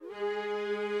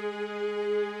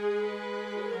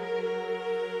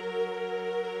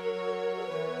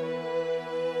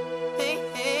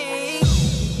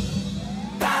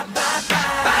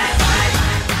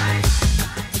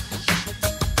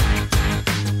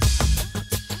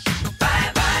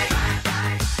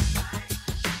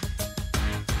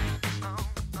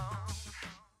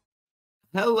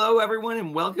Hello, everyone,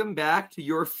 and welcome back to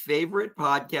your favorite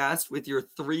podcast with your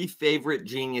three favorite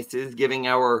geniuses giving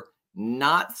our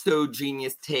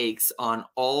not-so-genius takes on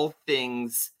all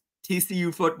things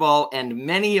TCU football and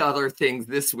many other things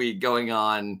this week going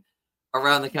on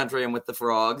around the country and with the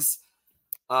Frogs.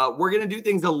 We're going to do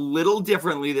things a little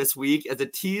differently this week. As a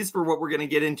tease for what we're going to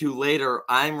get into later,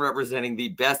 I'm representing the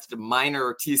best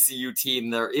minor TCU team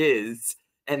there is,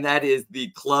 and that is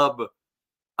the club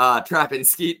trap and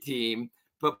skeet team.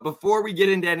 But before we get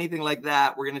into anything like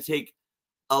that, we're going to take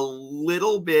a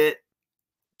little bit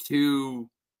to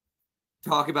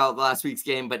talk about last week's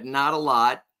game, but not a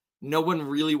lot. No one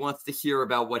really wants to hear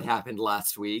about what happened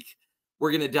last week. We're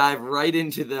going to dive right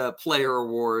into the player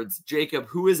awards. Jacob,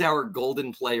 who is our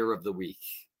golden player of the week?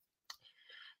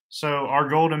 So our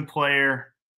golden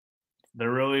player,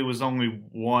 there really was only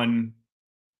one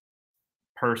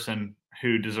person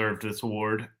who deserved this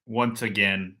award. Once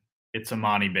again, it's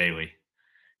Amani Bailey.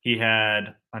 He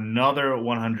had another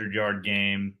 100-yard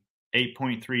game,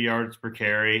 8.3 yards per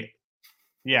carry.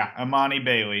 Yeah, Amani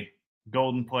Bailey,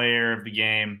 golden player of the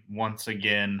game once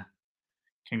again.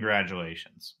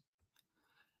 Congratulations.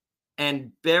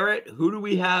 And Barrett, who do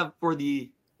we have for the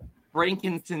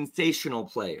Franken Sensational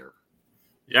player?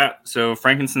 Yeah, so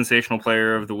Franken Sensational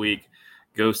player of the week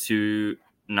goes to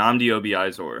Nnamdi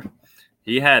Obiizor.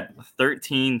 He had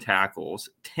 13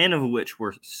 tackles, 10 of which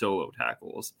were solo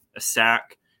tackles, a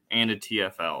sack, and a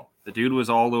TFL. The dude was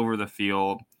all over the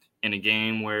field in a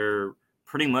game where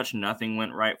pretty much nothing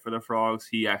went right for the Frogs.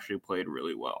 He actually played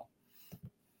really well.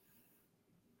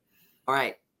 All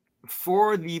right.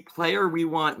 For the player we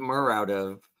want more out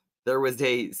of, there was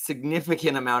a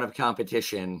significant amount of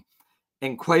competition.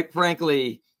 And quite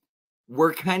frankly,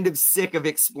 we're kind of sick of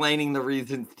explaining the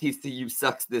reasons TCU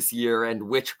sucks this year and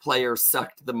which player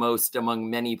sucked the most among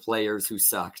many players who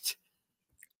sucked.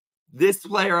 This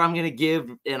player I'm going to give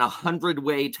in a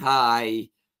 100-way tie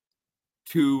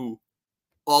to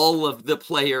all of the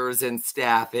players and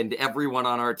staff and everyone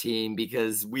on our team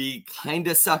because we kind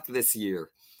of suck this year.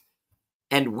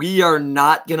 And we are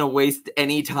not going to waste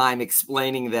any time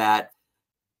explaining that.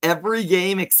 Every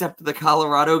game except the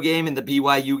Colorado game and the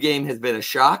BYU game has been a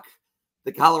shock.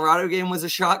 The Colorado game was a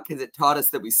shock because it taught us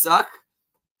that we suck.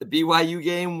 The BYU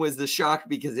game was a shock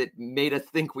because it made us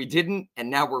think we didn't, and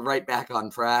now we're right back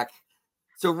on track.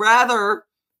 So rather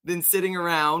than sitting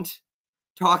around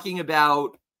talking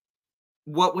about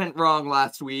what went wrong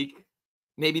last week,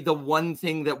 maybe the one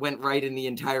thing that went right in the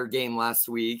entire game last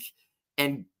week,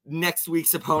 and next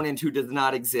week's opponent who does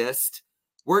not exist,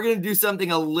 we're going to do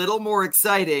something a little more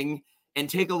exciting and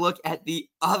take a look at the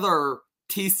other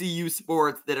TCU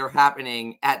sports that are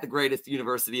happening at the greatest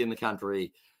university in the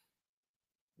country.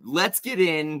 Let's get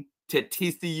in to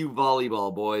TCU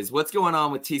Volleyball, boys. What's going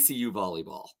on with TCU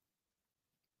Volleyball?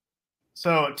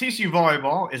 So TCU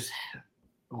Volleyball is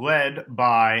led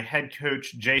by head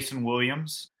coach Jason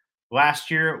Williams.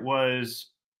 Last year was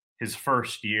his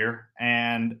first year,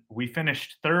 and we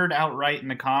finished third outright in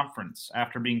the conference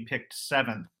after being picked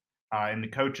seventh in the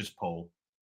coaches poll.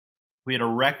 We had a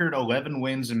record 11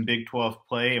 wins in Big 12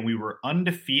 play, and we were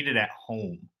undefeated at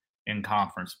home in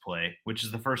conference play, which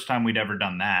is the first time we'd ever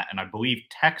done that. And I believe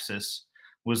Texas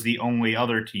was the only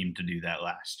other team to do that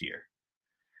last year.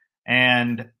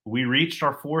 And we reached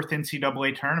our fourth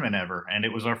NCAA tournament ever, and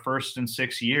it was our first in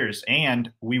 6 years.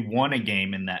 And we won a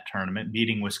game in that tournament,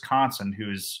 beating Wisconsin, who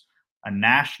is a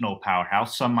national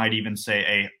powerhouse. Some might even say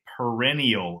a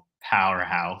perennial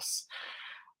powerhouse,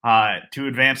 to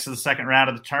advance to the second round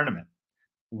of the tournament.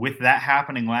 With that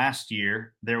happening last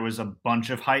year, there was a bunch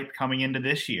of hype coming into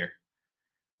this year.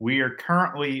 We are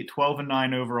currently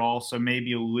 12-9 overall, so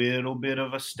maybe a little bit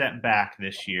of a step back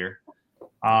this year.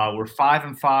 We're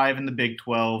 5-5 in the Big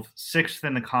 12, 6th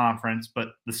in the conference, but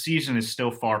the season is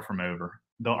still far from over.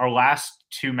 Our last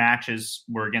two matches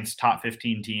were against top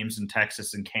 15 teams in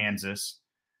Texas and Kansas.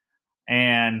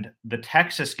 And the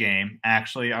Texas game,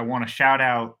 actually, I want to shout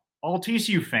out all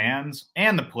TCU fans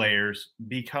and the players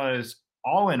because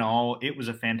all in all, it was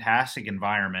a fantastic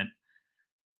environment.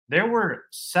 There were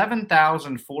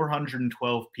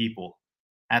 7,412 people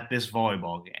at this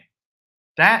volleyball game.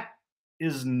 That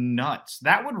is nuts.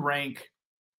 That would rank,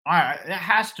 it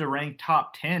has to rank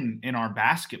top 10 in our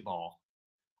basketball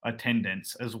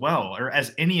attendance as well, or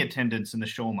as any attendance in the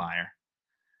Schulmeyer.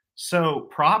 So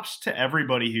props to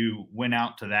everybody who went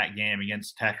out to that game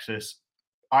against Texas.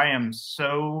 I am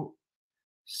so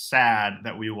sad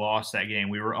that we lost that game.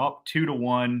 We were up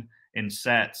 2-1 in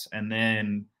sets, and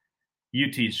then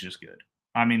UT's just good.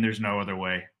 I mean, there's no other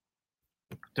way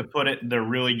to put it. They're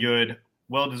really good.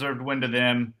 Well-deserved win to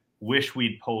them. Wish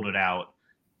we'd pulled it out.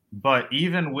 But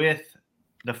even with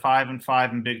the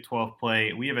 5-5 in Big 12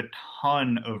 play, we have a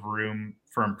ton of room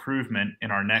for improvement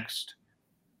in our next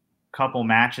couple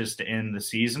matches to end the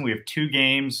season. We have 2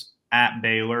 games at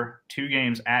Baylor, 2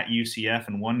 games at UCF,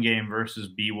 and 1 game versus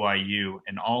BYU.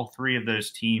 And all 3 of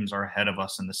those teams are ahead of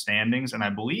us in the standings. And I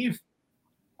believe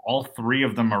all 3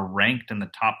 of them are ranked in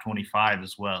the top 25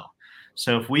 as well.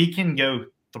 So if we can go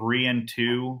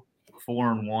 3-2,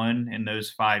 4-1 in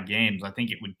those 5 games, I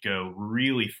think it would go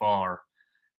really far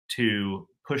to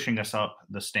pushing us up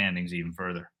the standings even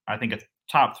further. I think a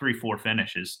top 3-4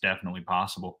 finish is definitely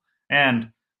possible. And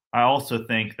I also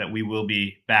think that we will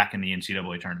be back in the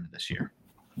NCAA tournament this year.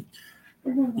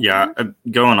 Yeah,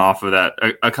 going off of that,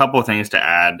 a couple of things to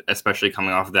add, especially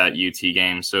coming off of that UT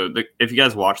game. So if you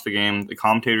guys watch the game, the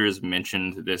commentators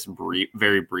mentioned this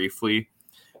very briefly.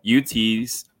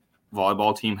 UT's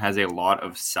volleyball team has a lot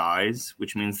of size,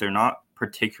 which means they're not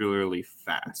particularly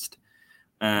fast.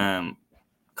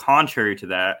 Contrary to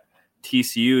that,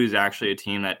 TCU is actually a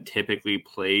team that typically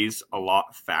plays a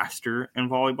lot faster in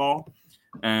volleyball.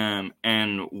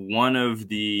 And one of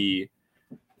the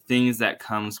things that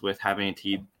comes with having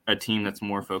a team that's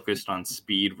more focused on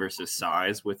speed versus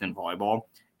size within volleyball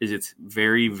is it's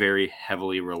very, very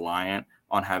heavily reliant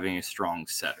on having a strong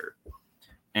setter.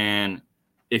 And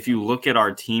if you look at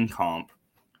our team comp,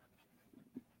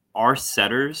 our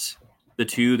setters, the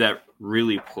 2 that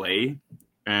really play,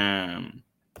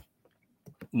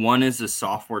 one is a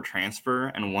sophomore transfer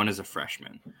and one is a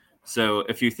freshman. So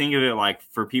if you think of it like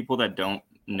for people that don't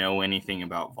know anything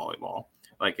about volleyball,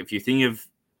 like if you think of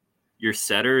your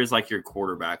setter is like your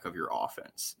quarterback of your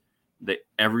offense, that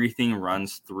everything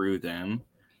runs through them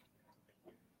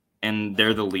and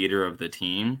they're the leader of the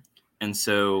team. And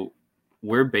so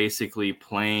we're basically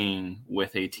playing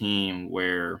with a team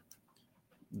where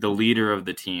the leader of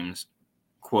the team's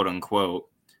quote unquote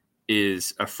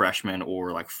is a freshman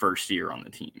or like first year on the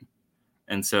team.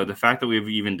 And so the fact that we've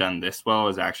even done this well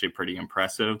is actually pretty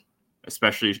impressive,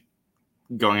 especially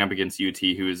going up against UT,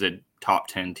 who is a top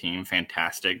 10 team,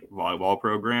 fantastic volleyball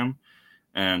program.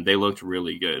 And they looked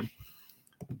really good.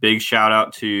 Big shout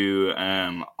out to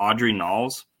Audrey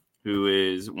Knowles, who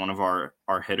is one of our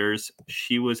hitters.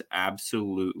 She was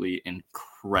absolutely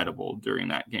incredible during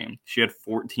that game. She had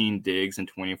 14 digs and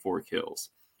 24 kills,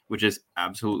 which is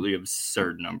absolutely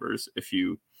absurd numbers if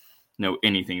you know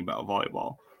anything about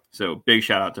volleyball. So big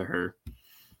shout out to her.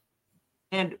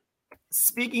 And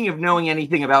speaking of knowing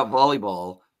anything about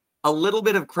volleyball, a little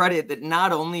bit of credit that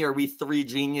not only are we 3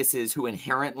 geniuses who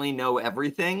inherently know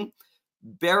everything,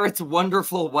 Barrett's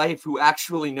wonderful wife, who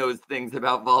actually knows things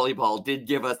about volleyball, did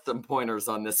give us some pointers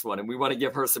on this one, and we want to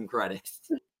give her some credit.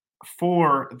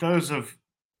 For those of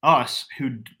us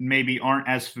who maybe aren't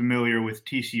as familiar with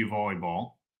TCU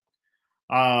Volleyball,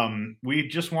 we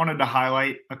just wanted to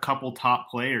highlight a couple top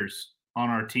players on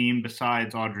our team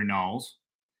besides Audrey Knowles.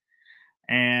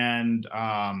 And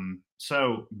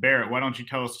so, Barrett, why don't you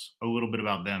tell us a little bit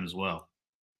about them as well?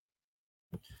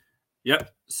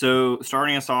 Yep. So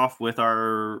starting us off with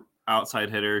our outside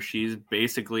hitter, she's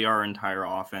basically our entire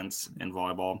offense in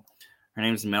volleyball. Her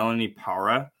name is Melanie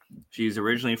Parra. She's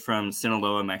originally from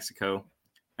Sinaloa, Mexico.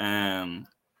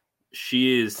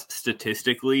 She is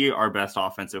statistically our best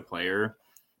offensive player.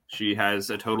 She has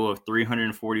a total of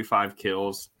 345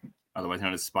 kills, otherwise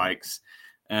known as spikes,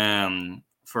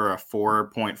 for a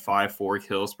 4.54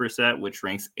 kills per set, which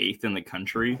ranks 8th in the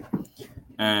country.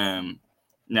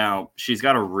 Now, she's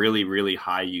got a really, really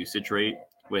high usage rate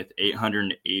with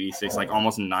 886, like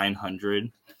almost 900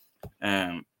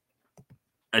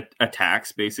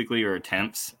 attacks, basically, or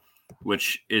attempts,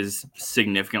 which is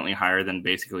significantly higher than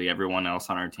basically everyone else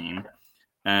on our team.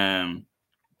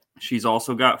 She's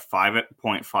also got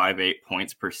 5.58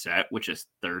 points per set, which is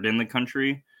 3rd in the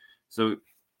country. So,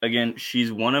 again,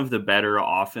 she's one of the better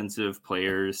offensive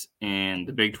players in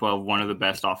the Big 12, one of the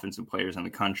best offensive players in the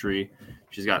country.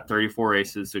 She's got 34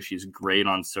 aces, so she's great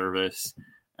on service.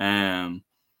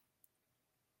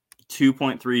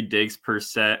 2.3 digs per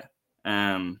set.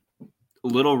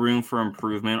 Little room for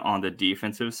improvement on the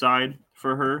defensive side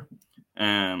for her.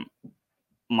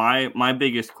 My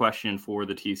biggest question for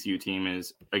the TCU team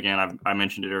is, again, I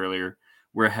mentioned it earlier,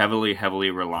 we're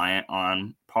heavily reliant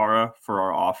on Parra for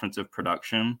our offensive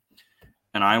production.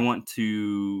 And I want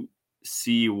to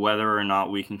see whether or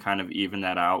not we can kind of even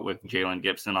that out with Jalen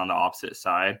Gibson on the opposite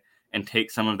side and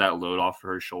take some of that load off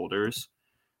her shoulders.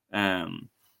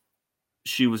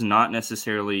 She was not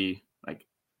necessarily like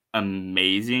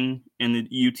amazing in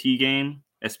the UT game,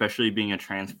 especially being a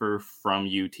transfer from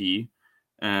UT.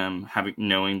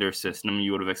 Knowing their system,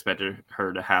 you would have expected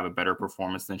her to have a better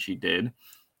performance than she did.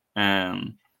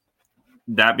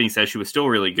 That being said, she was still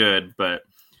really good, but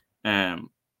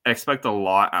expect a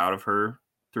lot out of her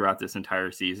throughout this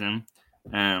entire season.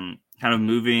 Kind of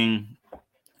moving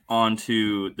on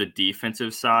to the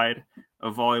defensive side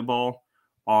of volleyball,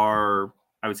 I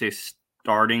would say,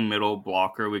 starting middle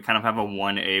blocker, we kind of have a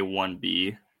 1A,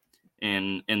 1B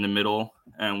in the middle.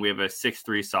 And we have a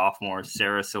 6'3" sophomore,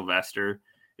 Sarah Sylvester,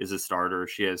 is a starter.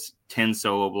 She has 10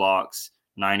 solo blocks,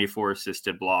 94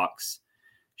 assisted blocks.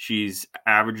 She's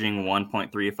averaging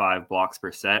 1.35 blocks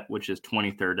per set, which is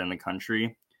 23rd in the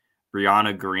country.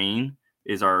 Brianna Green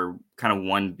is our kind of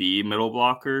 1B middle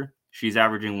blocker. She's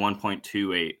averaging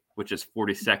 1.28, which is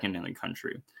 42nd in the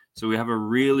country. So we have a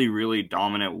really, really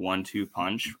dominant 1-2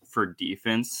 punch for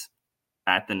defense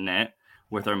at the net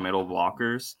with our middle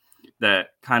blockers that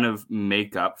kind of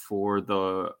make up for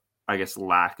the, I guess,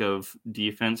 lack of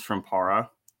defense from Para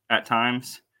at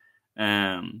times.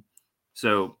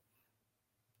 So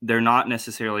they're not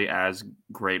necessarily as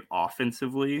great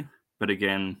offensively, but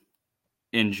again,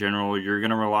 in general, you're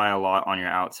going to rely a lot on your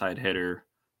outside hitter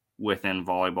within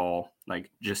volleyball, like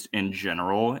just in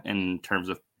general in terms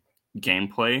of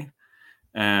gameplay.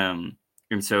 And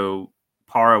so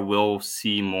Para will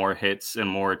see more hits and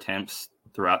more attempts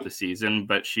throughout the season,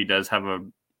 but she does have a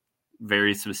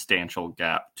very substantial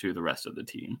gap to the rest of the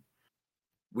team.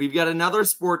 We've got another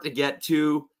sport to get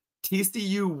to,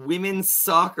 TCU women's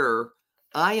soccer.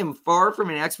 I am far from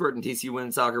an expert in TCU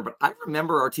women's soccer, but I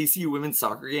remember our TCU women's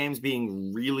soccer games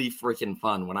being really freaking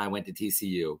fun when I went to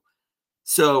TCU.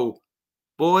 So,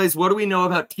 boys, what do we know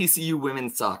about TCU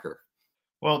women's soccer?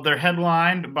 Well, they're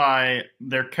headlined by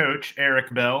their coach,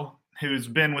 Eric Bell, who's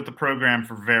been with the program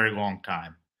for a very long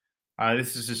time.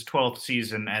 This is his 12th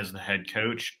season as the head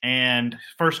coach, and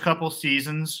first couple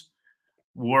seasons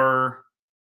were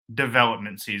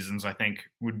development seasons, I think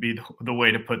would be the way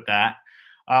to put that.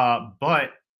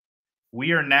 But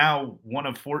we are now one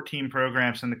of 14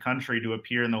 programs in the country to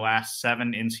appear in the last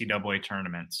 7 NCAA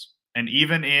tournaments. And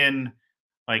even in,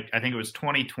 I think it was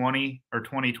 2020 or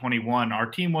 2021, our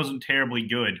team wasn't terribly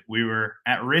good. We were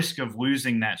at risk of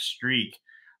losing that streak.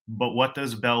 But what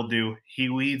does Bell do? He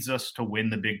leads us to win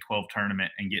the Big 12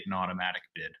 tournament and get an automatic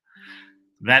bid.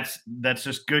 That's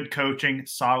just good coaching,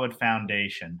 solid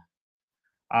foundation.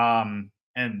 And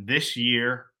this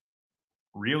year,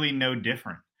 really no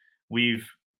different. We've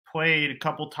played a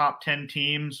couple top 10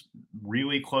 teams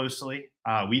really closely.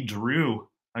 We drew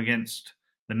against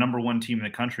the number 1 team in the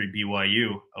country,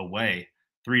 BYU, away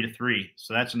 3-3.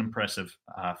 So that's an impressive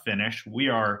finish. We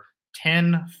are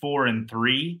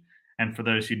 10-4-3. And for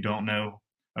those who don't know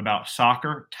about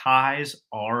soccer, ties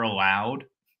are allowed.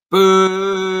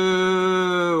 Boo!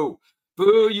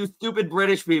 Boo, you stupid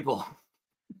British people.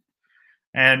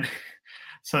 And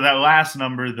so that last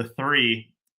number, the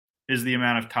 3, is the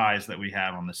amount of ties that we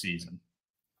have on the season.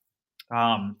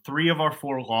 3 of our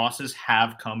 4 losses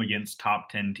have come against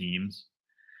top 10 teams,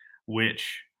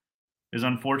 which is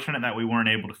unfortunate that we weren't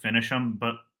able to finish them,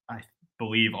 but I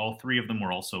believe all 3 of them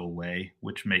were also away,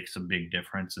 which makes a big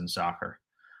difference in soccer.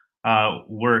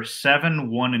 We're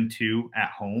 7-1-2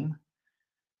 at home,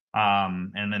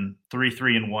 and then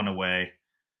 3-3-1 away.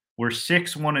 We're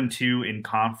 6-1-2 in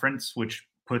conference, which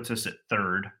puts us at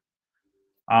 3rd.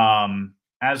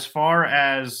 As far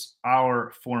as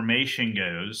our formation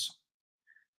goes,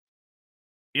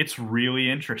 it's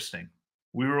really interesting.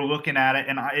 We were looking at it,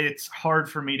 and it's hard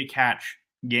for me to catch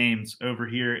games over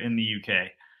here in the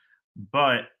UK.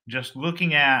 But just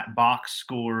looking at box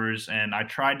scores, and I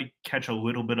tried to catch a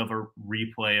little bit of a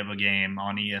replay of a game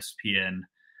on ESPN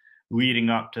leading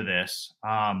up to this.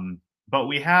 But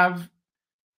we have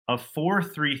a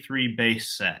 4-3-3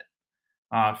 base set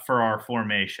for our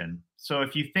formation. So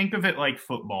if you think of it like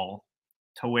football,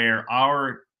 to where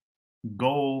our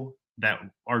goal that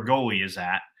our goalie is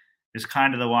at is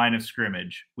kind of the line of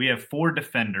scrimmage. We have 4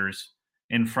 defenders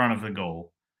in front of the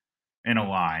goal in a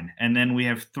line. And then we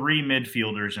have 3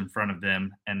 midfielders in front of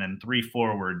them, and then 3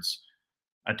 forwards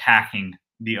attacking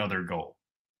the other goal.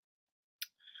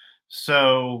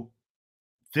 So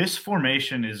this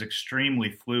formation is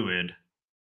extremely fluid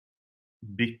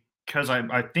because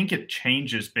I think it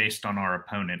changes based on our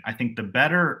opponent. I think the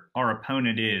better our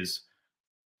opponent is,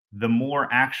 the more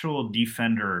actual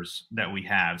defenders that we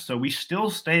have. So we still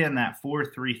stay in that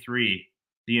 4-3-3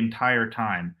 the entire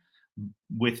time,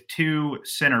 with 2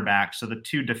 center backs, so the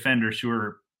 2 defenders who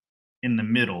are in the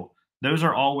middle, those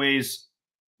are always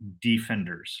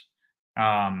defenders.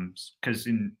 Because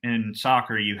in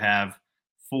soccer, you have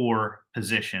 4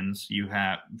 positions. You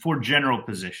have 4 general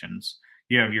positions.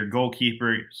 You have your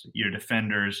goalkeepers, your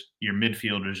defenders, your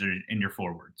midfielders, and your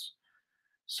forwards.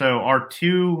 So our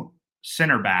 2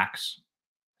 center backs,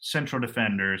 central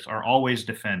defenders, are always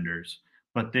defenders.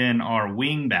 But then our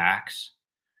wing backs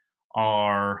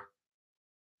are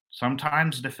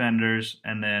sometimes defenders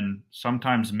and then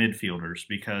sometimes midfielders,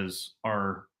 because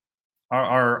our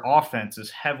offense is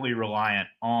heavily reliant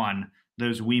on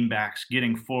those wingbacks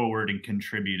getting forward and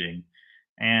contributing.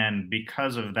 And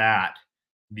because of that,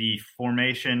 the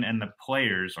formation and the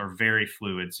players are very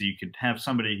fluid. So you could have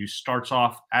somebody who starts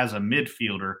off as a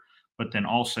midfielder, but then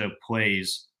also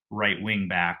plays right wing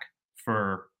back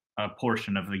for a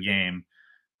portion of the game,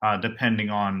 depending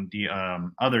on the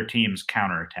other team's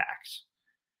counterattacks.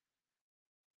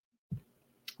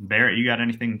 Barrett, you got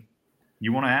anything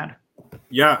you want to add?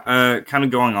 Yeah, kind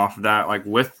of going off of that, like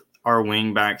with our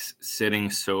wing backs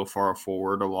sitting so far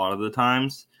forward a lot of the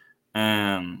times,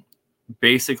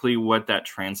 basically what that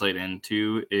translates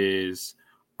into is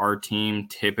our team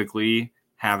typically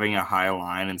having a high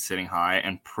line and sitting high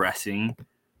and pressing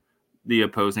the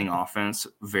opposing offense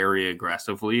very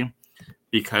aggressively.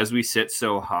 Because we sit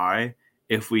so high,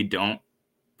 if we don't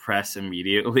press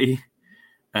immediately,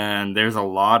 and there's a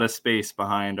lot of space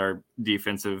behind our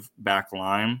defensive back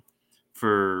line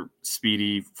for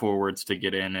speedy forwards to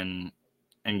get in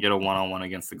and get a one-on-one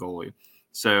against the goalie.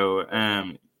 So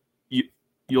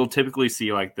you'll typically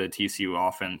see like the TCU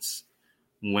offense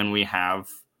when we have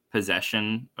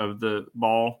possession of the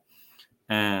ball.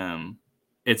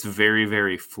 It's very,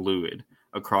 very fluid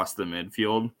across the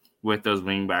midfield with those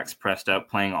wingbacks pressed up,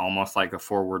 playing almost like a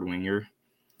forward winger,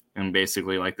 and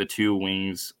basically like the two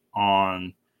wings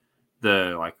on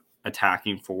the like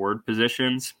attacking forward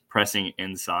positions pressing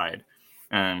inside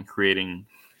and creating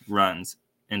runs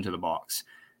into the box.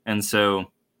 And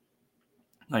so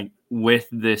like with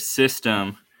this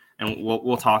system, and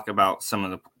we'll talk about some of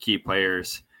the key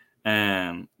players,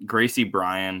 Gracie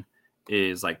Bryan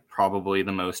is like probably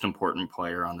the most important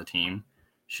player on the team.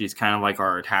 She's kind of like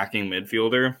our attacking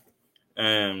midfielder.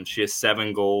 She has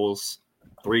 7 goals,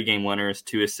 3 game winners,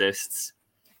 2 assists,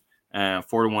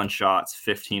 41 shots,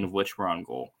 15 of which were on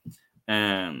goal.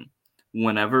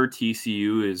 Whenever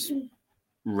TCU is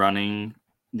running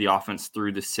the offense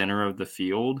through the center of the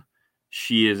field,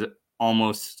 she is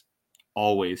almost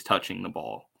always touching the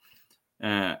ball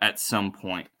at some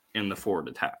point in the forward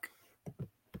attack.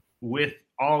 With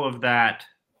all of that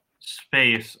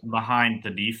space behind the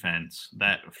defense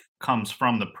that comes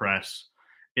from the press,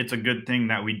 it's a good thing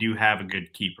that we do have a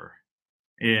good keeper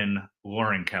in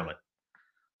Lauren Kellett.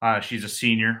 She's a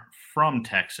senior from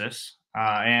Texas,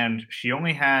 and she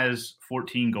only has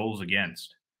 14 goals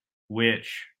against,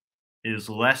 which is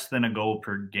less than a goal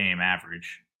per game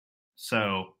average.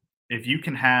 So if you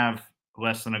can have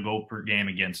less than a goal per game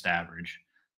against average,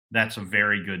 that's a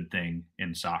very good thing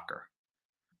in soccer.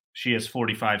 She has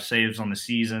 45 saves on the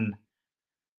season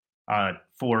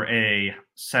for a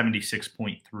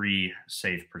 76.3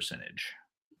 save percentage.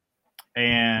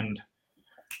 And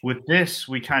with this,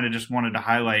 we kind of just wanted to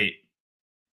highlight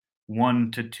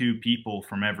 1 to 2 people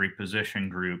from every position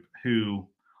group who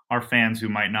our fans who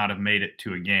might not have made it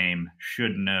to a game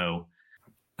should know.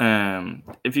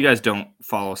 If you guys don't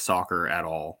follow soccer at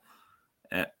all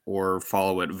or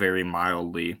follow it very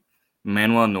mildly,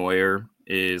 Manuel Neuer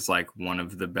is like one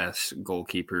of the best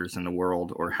goalkeepers in the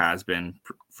world, or has been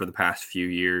for the past few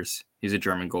years. He's a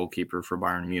German goalkeeper for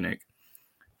Bayern Munich.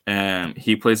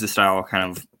 He plays the style kind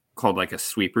of called like a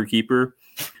sweeper keeper,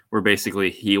 where basically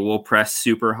he will press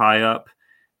super high up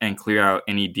and clear out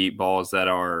any deep balls that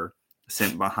are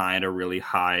sent behind a really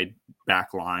high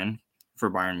back line for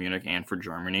Bayern Munich and for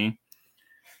Germany.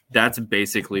 That's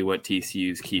basically what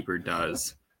TCU's keeper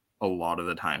does a lot of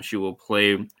the time. She will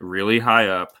play really high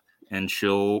up, and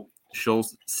she'll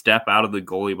step out of the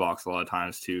goalie box a lot of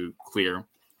times to clear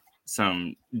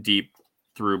some deep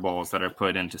through balls that are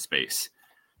put into space.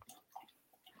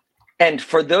 And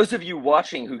for those of you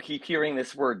watching who keep hearing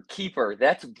this word keeper,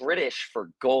 that's British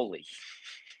for goalie.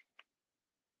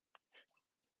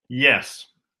 Yes.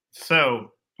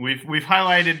 So we've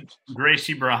highlighted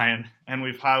Gracie Bryan and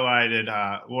we've highlighted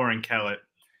Lauren Kellett.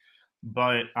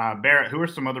 But Barrett, who are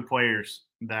some other players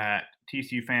that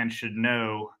TCU fans should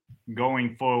know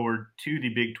going forward to the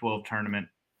Big 12 tournament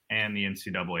and the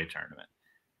NCAA tournament?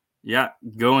 Yeah,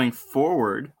 going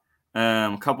forward,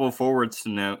 a couple of forwards to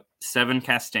note. Seven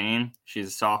Castaigne, she's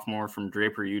a sophomore from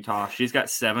Draper, Utah. She's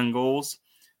got 7 goals.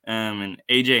 And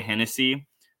AJ Hennessy,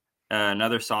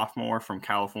 another sophomore from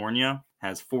California,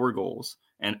 has 4 goals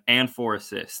and 4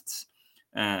 assists.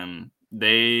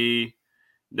 They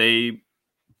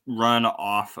run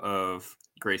off of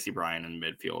Gracie Bryan in the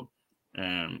midfield.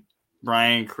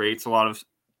 Bryan creates a lot of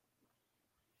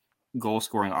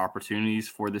goal-scoring opportunities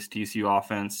for this TCU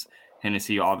offense.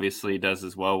 Hennessy obviously does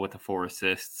as well with the 4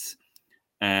 assists.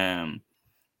 And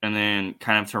then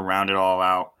kind of to round it all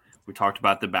out, We talked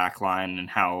about the back line and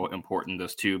how important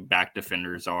those two back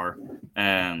defenders are.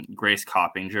 Grace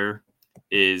Coppinger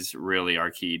is really our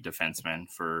key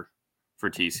defenseman for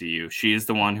TCU. She's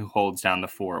the one who holds down the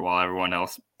fort while everyone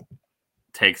else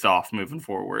takes off moving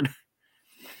forward.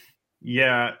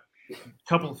 Yeah, a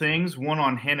couple things. One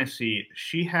on Hennessy.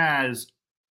 She has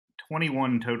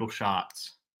 21 total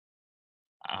shots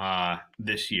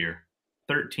this year,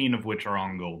 13 of which are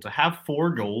on goal. To have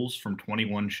 4 goals from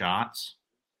 21 shots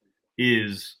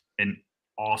is an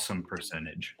awesome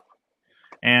percentage.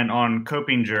 And on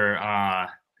Coppinger,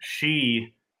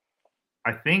 she,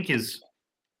 I think, is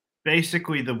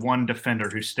basically the one defender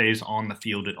who stays on the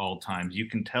field at all times. You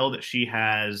can tell that she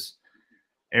has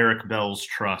Eric Bell's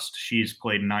trust. She's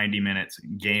played 90 minutes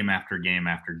game after game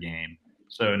after game.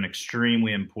 So an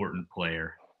extremely important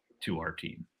player to our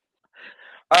team.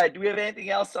 All right. Do we have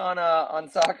anything else on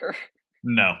soccer?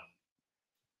 No.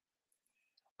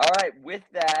 All right. With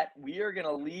that, we are going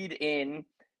to lead in.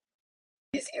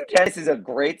 TCU tennis is a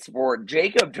great sport.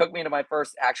 Jacob took me to my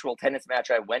first actual tennis match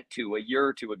I went to a year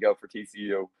or two ago for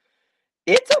TCU.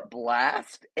 It's a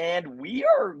blast, and we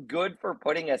are good for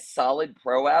putting a solid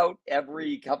pro out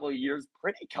every couple of years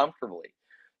pretty comfortably.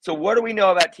 So what do we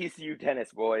know about TCU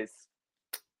tennis, boys?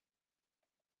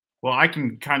 Well, I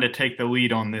can kind of take the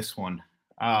lead on this one.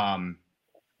 But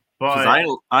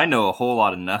I know a whole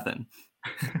lot of nothing.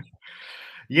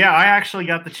 Yeah, I actually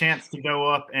got the chance to go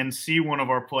up and see one of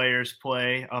our players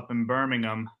play up in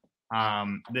Birmingham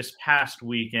this past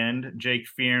weekend. Jake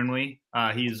Fearnley.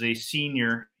 He's a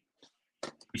senior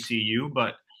TCU,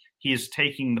 but he is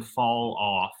taking the fall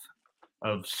off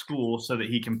of school so that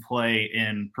he can play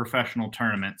in professional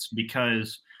tournaments,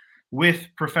 because with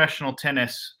professional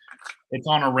tennis, it's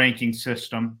on a ranking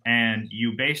system, and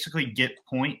you basically get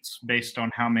points based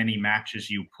on how many matches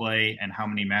you play and how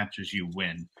many matches you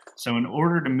win. So in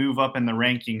order to move up in the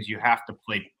rankings, you have to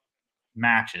play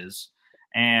matches,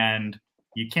 and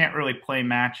you can't really play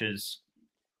matches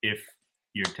if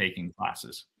you're taking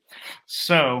classes.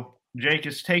 So Jake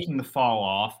is taking the fall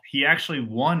off. He actually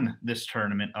won this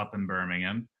tournament up in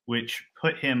Birmingham, which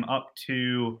put him up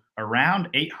to around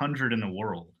 800 in the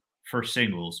world for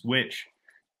singles, which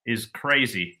is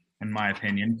crazy in my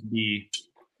opinion, to be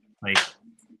the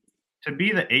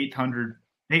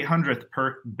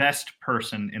 800th best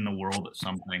person in the world at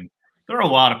something. There are a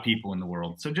lot of people in the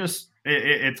world, so just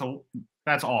that's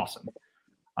awesome.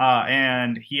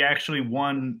 And he actually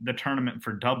won the tournament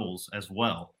for doubles as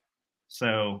well,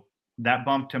 so that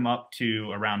bumped him up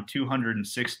to around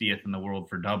 260th in the world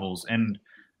for doubles. And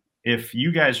if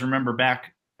you guys remember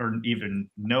back or even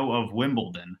know of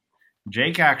Wimbledon,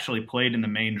 Jake actually played in the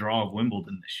main draw of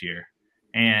Wimbledon this year,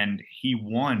 and he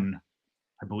won,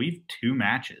 I believe, 2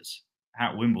 matches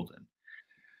at Wimbledon.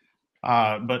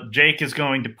 But Jake is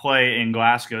going to play in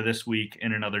Glasgow this week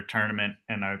in another tournament,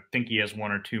 and I think he has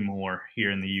 1 or 2 more here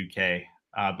in the UK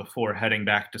before heading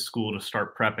back to school to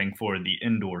start prepping for the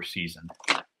indoor season.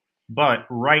 But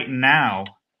right now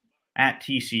at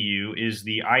TCU is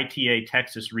the ITA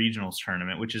Texas Regionals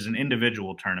Tournament, which is an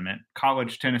individual tournament.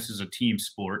 College tennis is a team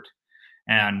sport,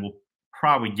 and we'll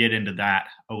probably get into that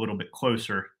a little bit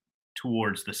closer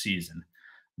towards the season.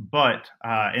 But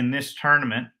in this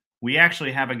tournament, we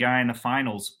actually have a guy in the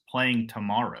finals playing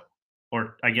tomorrow,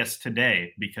 or I guess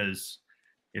today, because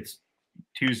it's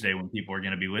Tuesday when people are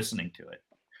going to be listening to it.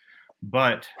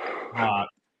 But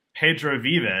Pedro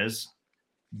Vives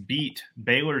beat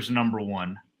Baylor's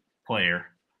 #1 player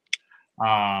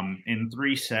in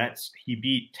 3 sets. He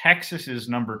beat Texas's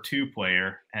 #2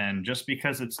 player, and just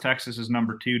because it's Texas's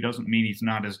 #2 doesn't mean he's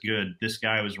not as good. This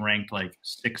guy was ranked like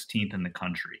 16th in the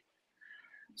country.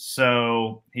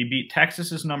 So he beat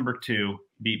Texas's #2,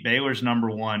 beat Baylor's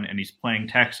 #1, and he's playing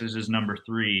Texas's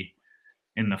 #3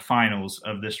 in the finals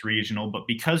of this regional. But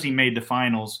because he made the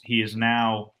finals, he is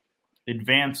now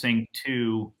advancing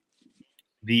to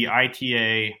the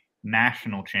ITA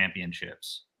National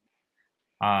Championships.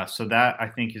 So that, I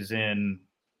think, is in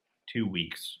 2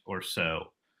 weeks or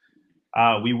so.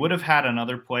 We would have had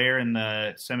another player in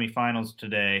the semifinals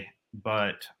today,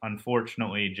 but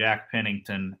unfortunately, Jack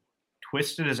Pennington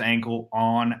twisted his ankle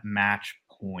on match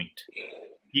point.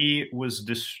 He was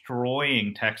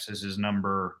destroying Texas's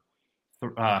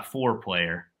 #4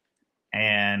 player,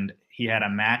 and he had a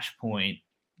match point,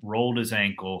 rolled his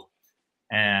ankle,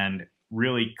 and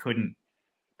really couldn't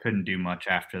do much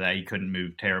after that. He couldn't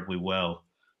move terribly well.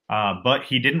 But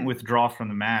he didn't withdraw from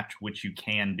the match, which you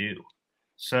can do.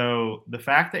 So the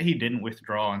fact that he didn't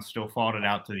withdraw and still fought it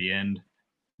out to the end,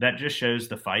 that just shows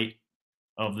the fight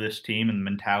of this team and the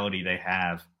mentality they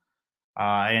have.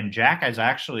 And Jack is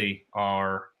actually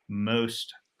our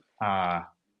most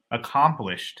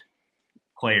accomplished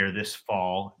player this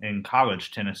fall in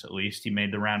college tennis, at least. He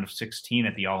made the round of 16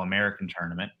 at the All-American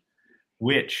tournament,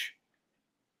 which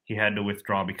he had to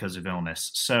withdraw because of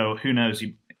illness. So who knows?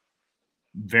 He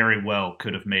very well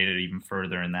could have made it even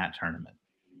further in that tournament.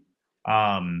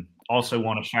 Also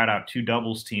want to shout out 2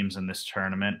 doubles teams in this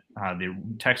tournament, the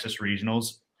Texas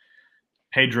Regionals.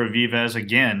 Pedro Vives,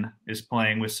 again, is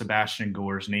playing with Sebastian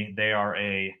Gorsny. They are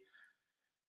a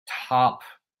top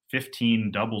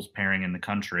 15 doubles pairing in the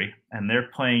country, and they're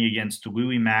playing against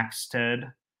Louis Maxted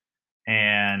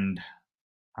and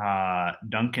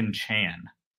Duncan Chan,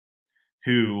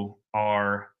 who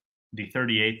are the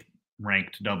 38th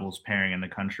ranked doubles pairing in the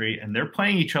country, and they're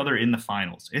playing each other in the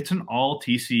finals. It's an all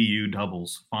TCU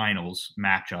doubles finals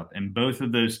matchup, and both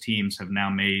of those teams have now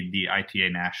made the ITA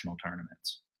national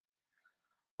tournaments.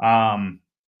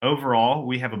 Overall,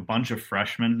 we have a bunch of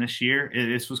freshmen this year.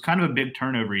 This was kind of a big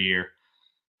turnover year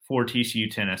for TCU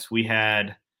tennis. We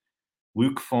had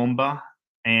Luke Fomba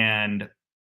and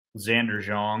Xander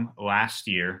Zhang last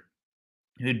year,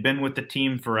 who'd been with the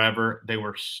team forever. They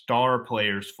were star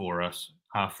players for us.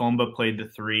 Fomba played the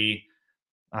 3,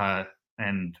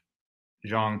 and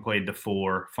Zhang played the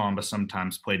 4. Fomba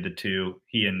sometimes played the 2.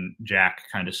 He and Jack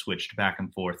kind of switched back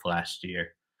and forth last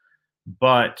year.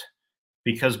 But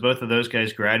because both of those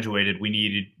guys graduated, we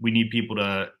need people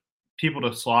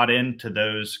to slot into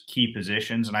those key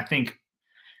positions. And I think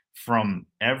from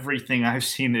everything I've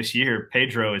seen this year,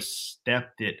 Pedro has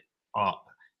stepped it up.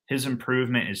 His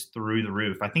improvement is through the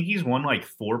roof. I think he's won like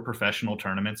 4 professional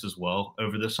tournaments as well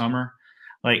over the summer.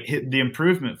 Like the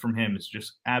improvement from him is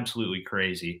just absolutely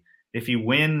crazy. If he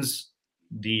wins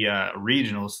the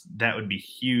regionals, that would be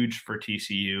huge for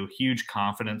TCU, huge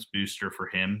confidence booster for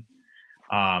him.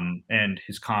 And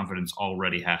his confidence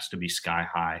already has to be sky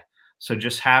high. So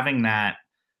just having that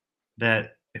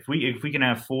if we can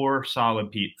have 4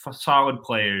 solid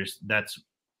players,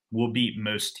 we'll beat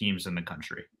most teams in the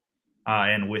country.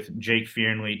 And with Jake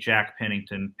Fearnley, Jack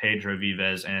Pennington, Pedro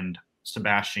Vives, and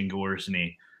Sebastian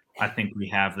Gorsny, I think we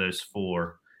have those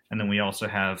 4. And then we also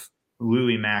have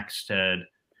Louis Maxted.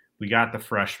 We got the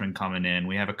freshmen coming in.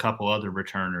 We have a couple other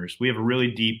returners. We have a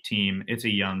really deep team. It's a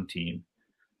young team.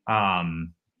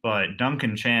 But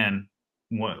Duncan Chan,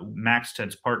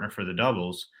 Maxted's partner for the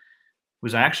doubles,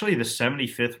 was actually the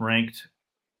 75th ranked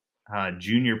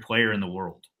junior player in the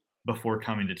world before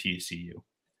coming to TCU,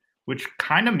 which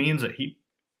kind of means that he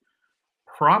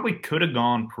probably could have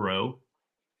gone pro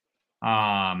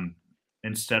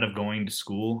instead of going to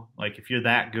school. Like if you're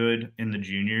that good in the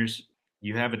juniors,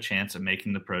 you have a chance at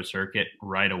making the pro circuit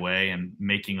right away and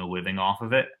making a living off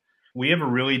of it. We have a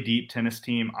really deep tennis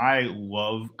team. I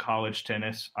love college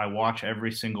tennis. I watch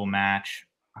every single match.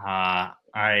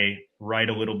 I write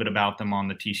a little bit about them on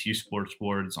the TCU sports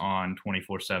boards on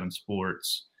 24/7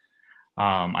 Sports.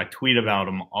 I tweet about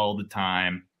them all the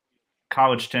time.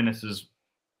 College tennis is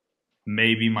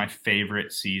maybe my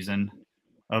favorite season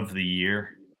of the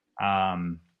year.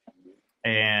 And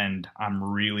I'm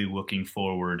really looking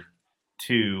forward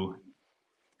to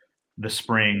the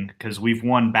spring because we've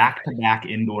won back-to-back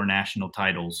indoor national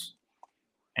titles,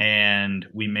 and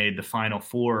we made the Final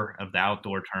Four of the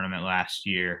outdoor tournament last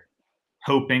year,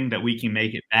 hoping that we can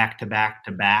make it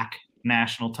back-to-back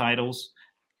national titles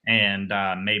and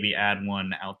maybe add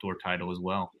one outdoor title as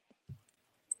well.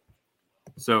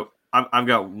 So I've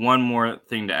got one more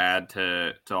thing to add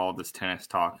to all this tennis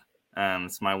talk.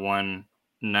 It's my one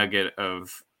nugget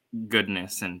of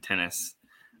goodness in tennis.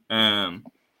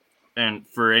 And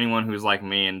for anyone who's like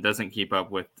me and doesn't keep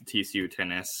up with the TCU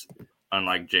tennis,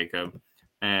 unlike Jacob,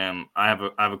 I have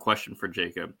a question for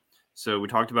Jacob. So we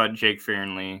talked about Jake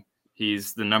Fearnley.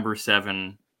 He's the number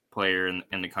 7 player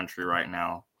in the country right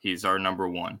now. He's our number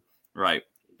 1, right?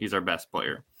 He's our best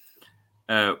player.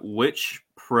 Which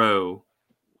pro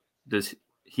does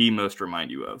he most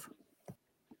remind you of?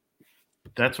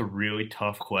 That's a really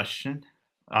tough question.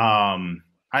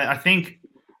 I think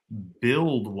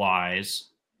build-wise,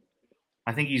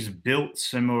 I think he's built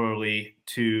similarly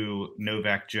to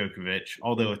Novak Djokovic,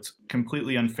 although it's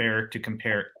completely unfair to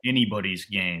compare anybody's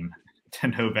game to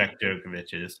Novak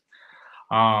Djokovic's.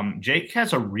 Jake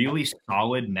has a really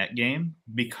solid net game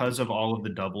because of all of the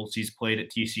doubles he's played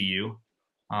at TCU.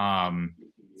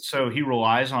 So he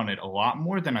relies on it a lot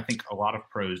more than I think a lot of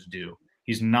pros do.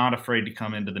 He's not afraid to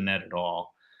come into the net at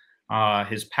all.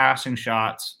 His passing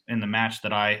shots in the match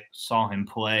that I saw him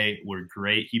play were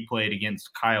great. He played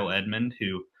against Kyle Edmund,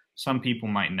 who some people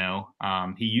might know.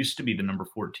 He used to be the number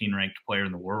 14 ranked player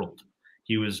in the world.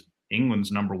 He was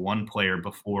England's number 1 player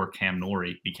before Cam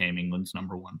Norrie became England's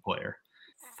number 1 player.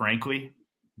 Frankly,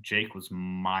 Jake was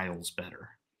miles better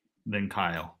than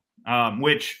Kyle,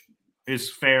 which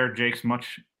is fair. Jake's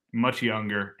much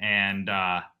younger, and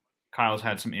Kyle's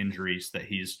had some injuries that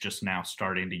he's just now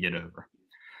starting to get over.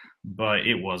 But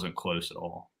it wasn't close at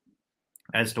all.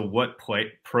 As to what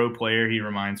pro player he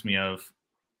reminds me of,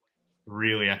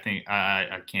 really, I think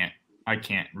I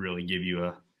can't really give you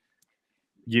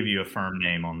a firm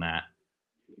name on that.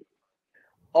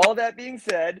 All that being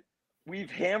said,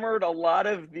 we've hammered a lot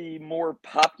of the more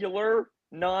popular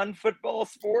non-football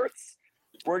sports.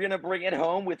 We're going to bring it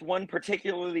home with one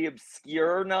particularly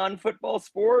obscure non-football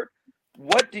sport.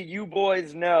 What do you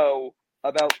boys know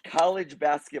about college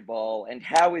basketball, and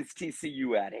how is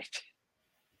TCU at it?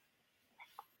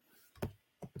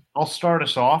 I'll start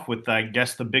us off with, I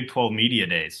guess, the Big 12 Media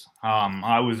Days.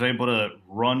 I was able to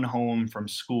run home from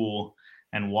school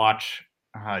and watch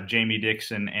Jamie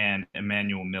Dixon and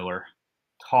Emmanuel Miller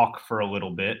talk for a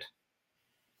little bit.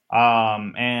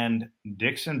 And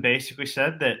Dixon basically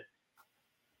said that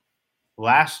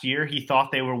last year he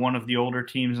thought they were one of the older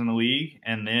teams in the league,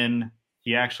 and then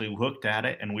he actually looked at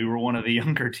it and we were one of the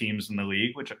younger teams in the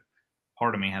league, which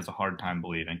part of me has a hard time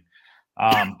believing.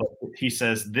 But he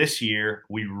says this year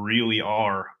we really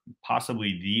are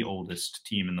possibly the oldest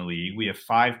team in the league. We have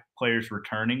 5 players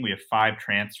returning. We have 5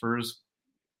 transfers,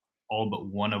 all but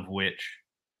one of which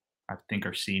I think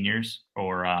are seniors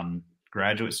or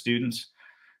graduate students.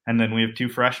 And then we have 2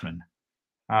 freshmen.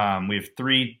 We have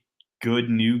 3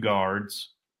 good new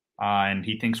guards, and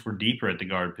he thinks we're deeper at the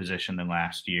guard position than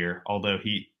last year, although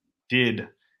he did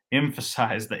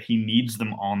emphasize that he needs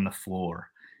them on the floor.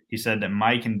 He said that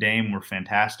Mike and Dame were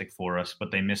fantastic for us, but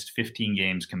they missed 15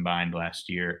 games combined last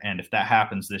year. And if that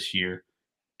happens this year,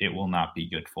 it will not be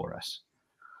good for us.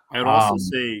 I would also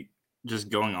say, just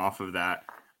going off of that,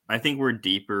 I think we're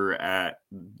deeper at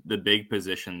the big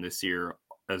position this year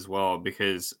as well,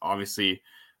 because obviously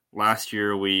last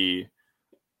year we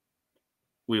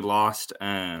lost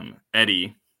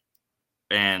Eddie,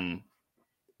 and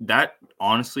that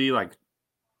honestly, like,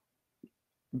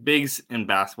 bigs in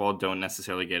basketball don't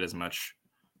necessarily get as much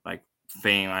like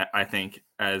fame, I think,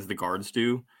 as the guards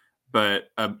do, but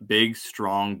a big,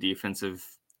 strong defensive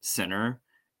center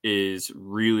is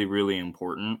really, really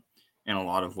important in a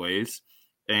lot of ways.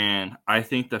 And I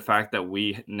think the fact that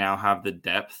we now have the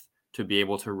depth to be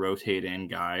able to rotate in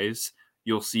guys,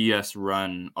 you'll see us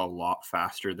run a lot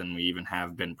faster than we even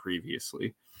have been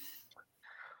previously.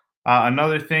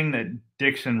 Another thing that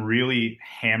Dixon really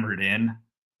hammered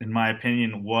in my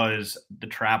opinion, was the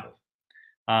travel.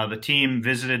 The team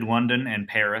visited London and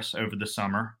Paris over the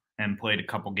summer and played a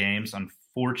couple games.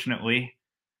 Unfortunately,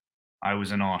 I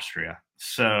was in Austria,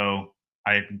 so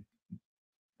I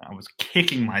was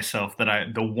kicking myself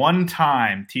that the one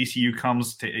time TCU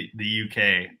comes to the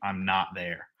UK, I'm not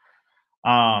there.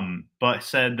 But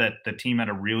said that the team had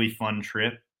a really fun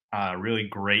trip, really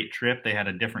great trip. They had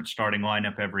a different starting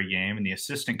lineup every game, and the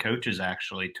assistant coaches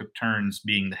actually took turns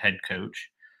being the head coach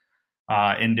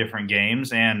in different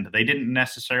games, and they didn't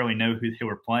necessarily know who they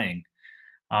were playing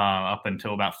up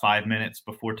until about 5 minutes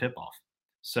before tip-off.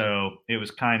 So it was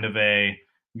kind of a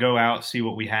go out, see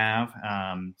what we have,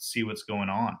 see what's going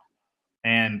on.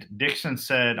 And Dixon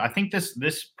said, I think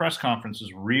this press conference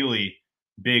is really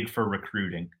big for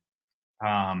recruiting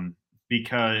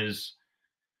because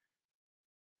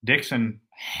Dixon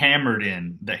hammered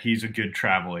in that he's a good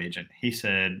travel agent. He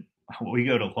said, we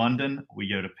go to London, we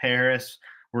go to Paris,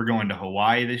 we're going to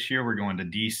Hawaii this year, we're going to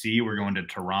DC, we're going to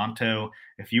Toronto.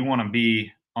 If you want to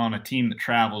be on a team that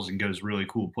travels and goes really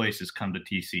cool places, come to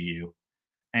TCU.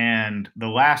 And the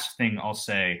last thing I'll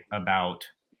say about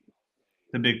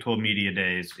the Big 12 Media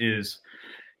Days is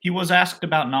he was asked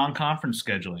about non-conference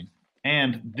scheduling.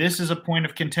 And this is a point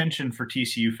of contention for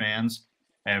TCU fans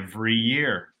every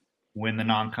year when the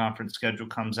non-conference schedule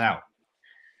comes out.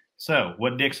 So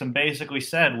what Dixon basically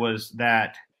said was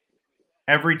that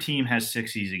every team has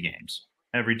 6 easy games,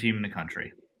 every team in the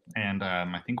country. And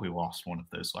I think we lost one of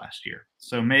those last year.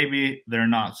 So maybe they're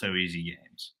not so easy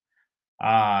games.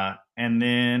 And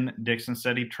then Dixon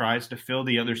said he tries to fill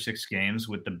the other 6 games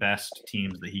with the best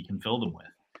teams that he can fill them with.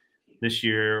 This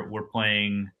year we're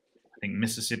playing, I think,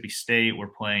 Mississippi State. We're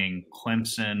playing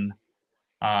Clemson,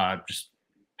 just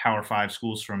Power 5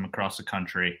 schools from across the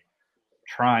country,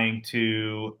 trying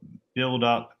to build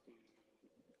up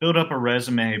a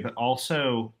resume, but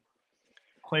also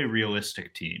play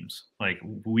realistic teams. Like,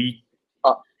 we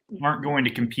aren't going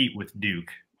to compete with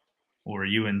Duke or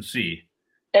UNC.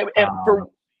 And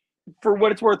for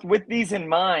what it's worth, with these in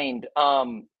mind,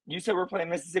 you said we're playing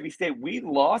Mississippi State. We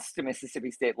lost to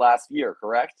Mississippi State last year,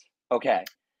 correct? Okay.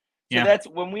 So yeah. That's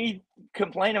when we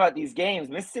complain about these games.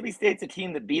 Mississippi State's a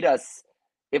team that beat us.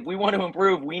 If we want to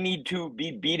improve, we need to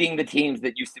be beating the teams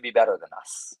that used to be better than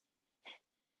us.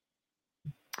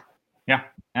 Yeah,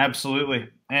 absolutely.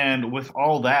 And with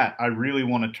all that, I really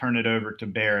want to turn it over to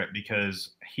Barrett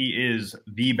because he is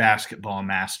the basketball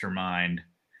mastermind.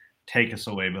 Take us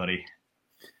away, buddy.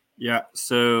 Yeah,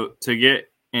 so to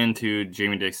get into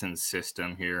Jamie Dixon's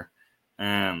system here,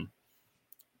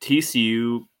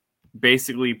 TCU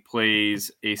basically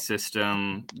plays a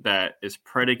system that is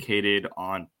predicated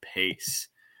on pace.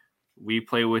 We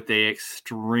play with a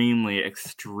extremely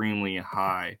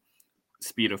high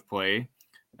speed of play,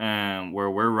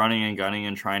 where we're running and gunning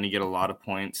and trying to get a lot of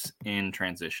points in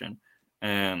transition.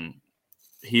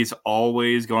 He's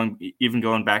always going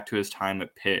back to his time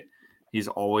at Pitt. He's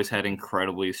always had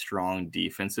incredibly strong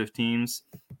defensive teams.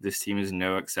 This team is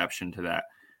no exception to that.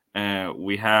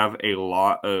 We have a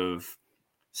lot of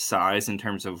size in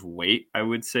terms of weight, I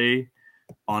would say,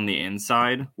 on the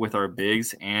inside with our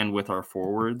bigs and with our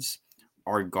forwards.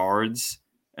 Our guards,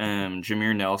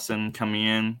 Jameer Nelson coming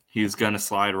in, he's going to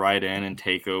slide right in and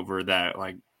take over that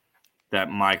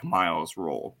Mike Miles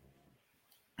role.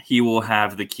 He will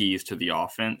have the keys to the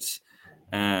offense,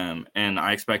 and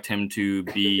I expect him to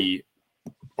be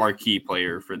our key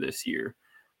player for this year.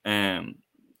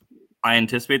 I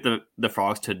anticipate the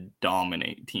Frogs to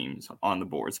dominate teams on the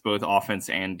boards, both offense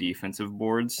and defensive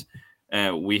boards.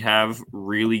 We have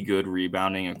really good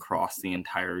rebounding across the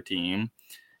entire team.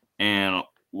 And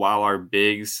while our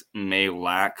bigs may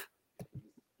lack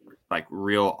like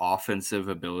real offensive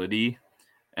ability,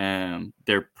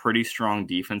 they're pretty strong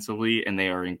defensively and they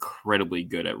are incredibly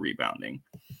good at rebounding.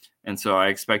 And so I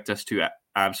expect us to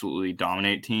absolutely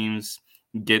dominate teams,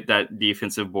 get that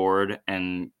defensive board,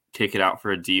 and kick it out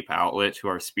for a deep outlet to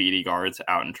our speedy guards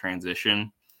out in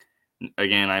transition.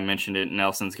 Again, I mentioned it.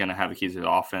 Nelson's going to have the keys to the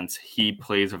offense. He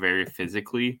plays very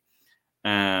physically.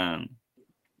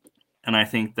 And I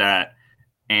think that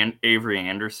Avery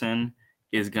Anderson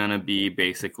is going to be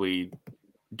basically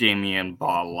Damian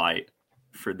Ball light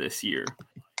for this year.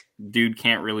 Dude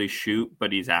can't really shoot,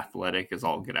 but he's athletic as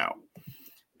all get out.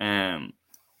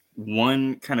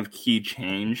 One kind of key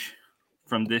change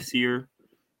from this year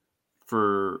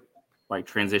for like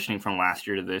transitioning from last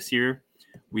year to this year,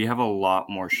 we have a lot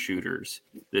more shooters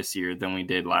this year than we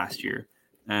did last year.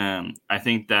 I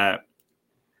think that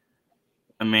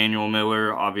Emmanuel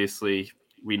Miller, obviously,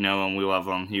 we know him, we love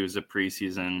him. He was a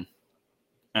preseason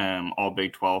All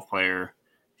Big 12 player.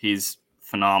 He's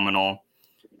phenomenal.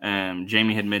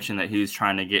 Jamie had mentioned that he was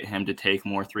trying to get him to take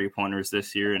more three-pointers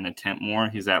this year and attempt more.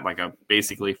 He's at like a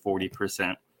basically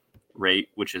 40% rate,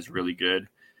 which is really good.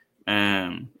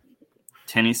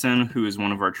 Tennyson, who is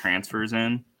one of our transfers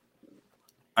in,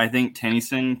 I think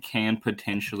Tennyson can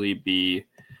potentially be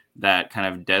that kind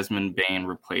of Desmond Bain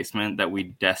replacement that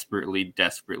we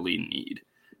desperately need.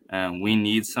 We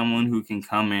need someone who can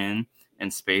come in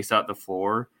and space out the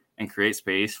floor and create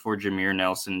space for Jameer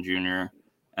Nelson Jr.,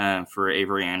 for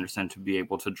Avery Anderson to be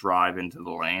able to drive into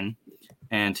the lane.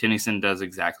 And Tennyson does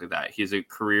exactly that.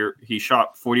 He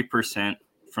shot 40%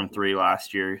 from three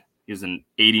last year. He's an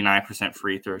 89%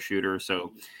 free throw shooter.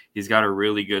 So he's got a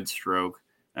really good stroke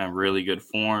and really good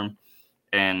form.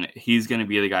 And he's going to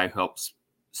be the guy who helps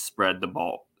spread the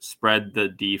ball, spread the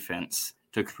defense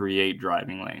to create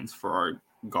driving lanes for our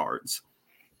guards.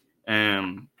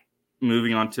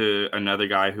 Moving on to another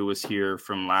guy who was here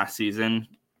from last season,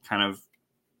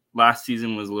 last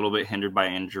season was a little bit hindered by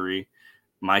injury,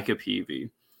 Micah Peavy.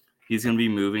 He's going to be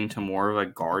moving to more of a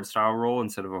guard style role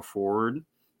instead of a forward.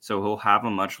 So he'll have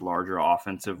a much larger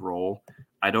offensive role.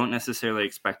 I don't necessarily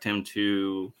expect him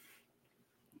to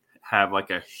have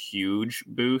like a huge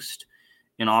boost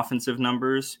in offensive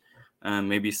numbers,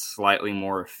 maybe slightly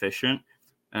more efficient.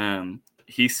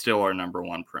 He's still our number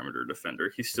one perimeter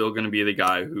defender. He's still going to be the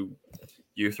guy who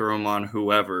you throw him on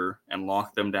whoever and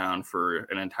lock them down for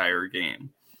an entire game.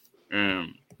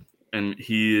 And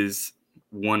he is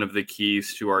one of the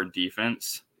keys to our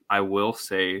defense. I will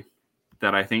say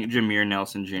that I think Jameer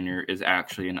Nelson Jr. is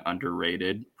actually an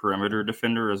underrated perimeter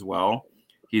defender as well.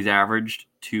 He's averaged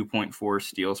 2.4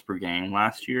 steals per game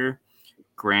last year.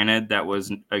 Granted, that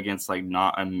was against like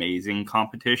not amazing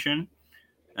competition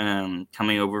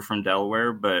coming over from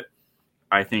Delaware, but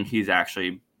I think he's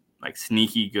actually like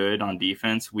sneaky good on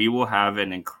defense. We will have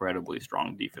an incredibly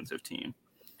strong defensive team.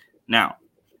 Now,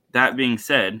 that being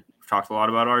said, we've talked a lot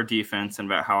about our defense and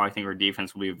about how I think our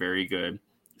defense will be very good,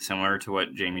 similar to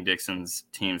what Jamie Dixon's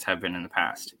teams have been in the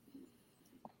past.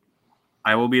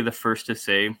 I will be the first to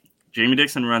say Jamie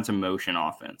Dixon runs a motion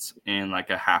offense in like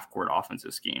a half-court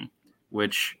offensive scheme,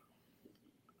 which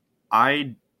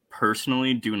I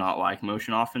personally do not like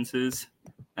motion offenses.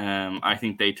 I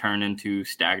think they turn into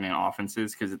stagnant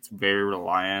offenses because it's very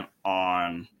reliant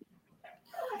on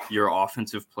your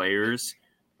offensive players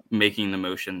making the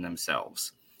motion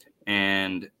themselves.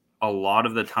 And a lot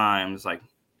of the times, like,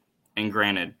 and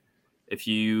granted, if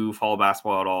you follow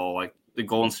basketball at all, like the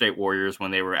Golden State Warriors,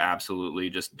 when they were absolutely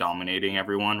just dominating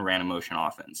everyone, ran a motion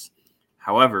offense.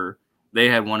 However, they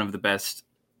had one of the best,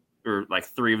 or like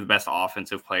three of the best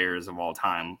offensive players of all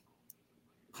time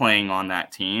playing on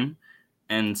that team.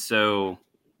 And so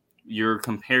you're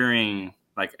comparing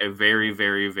like a very,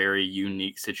 very, very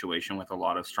unique situation with a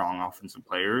lot of strong offensive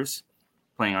players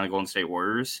playing on the Golden State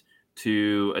Warriors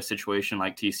to a situation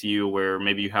like TCU where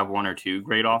maybe you have one or two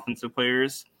great offensive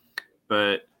players,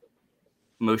 but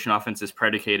motion offense is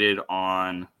predicated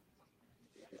on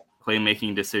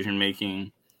playmaking,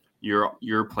 decision-making,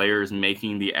 your players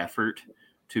making the effort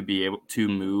to be able to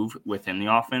move within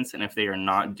the offense. And if they are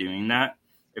not doing that,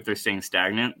 if they're staying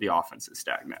stagnant, the offense is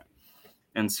stagnant.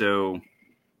 And so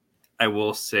I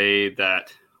will say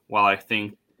that while I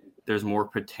think there's more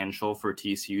potential for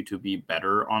TCU to be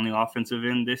better on the offensive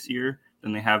end this year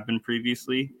than they have been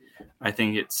previously, I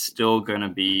think it's still going to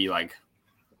be like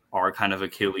our kind of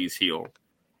Achilles heel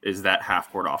is that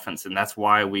half-court offense. And that's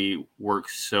why we work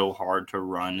so hard to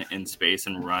run in space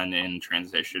and run in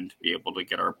transition to be able to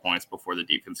get our points before the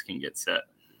defense can get set.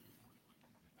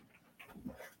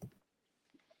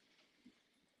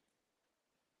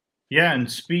 Yeah,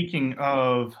 and speaking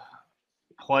of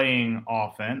playing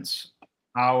offense,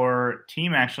 our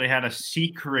team actually had a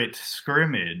secret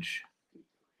scrimmage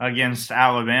against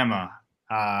Alabama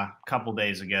a couple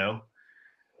days ago,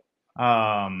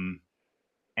 and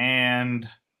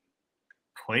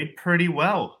played pretty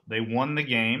well. They won the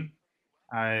game.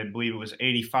 I believe it was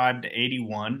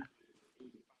 85-81.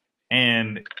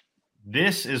 And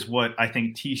this is what I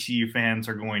think TCU fans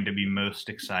are going to be most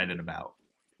excited about.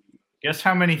 Guess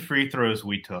how many free throws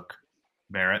we took,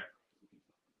 Barrett?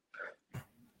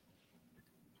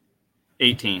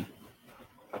 18.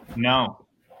 No,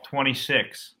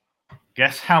 26.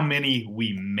 Guess how many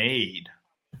we made?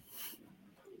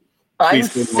 I'm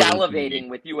salivating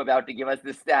with you about to give us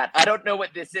this stat. I don't know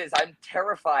what this is. I'm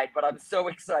terrified, but I'm so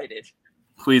excited.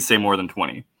 Please say more than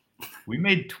 20. We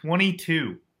made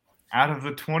 22 out of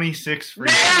the 26 free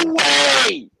throws. No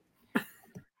way!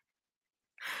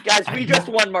 Guys, we just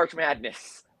won March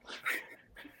Madness.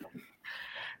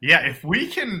 Yeah, if we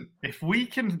can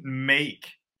make,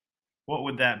 what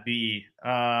would that be?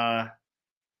 That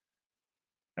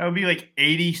would be like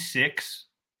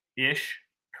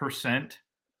 86-ish%.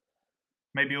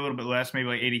 Maybe a little bit less, maybe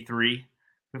like 83.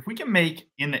 If we can make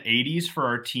in the 80s for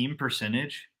our team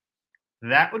percentage,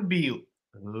 that would be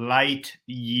light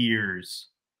years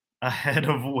ahead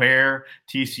of where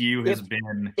TCU has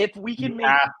been. If we can make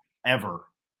ever.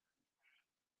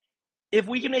 If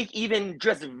we can make even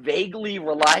just vaguely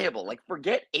reliable, like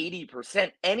forget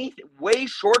 80%, anything way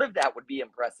short of that would be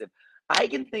impressive. I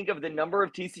can think of the number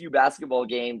of TCU basketball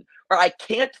games, or I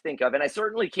can't think of, and I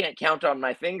certainly can't count on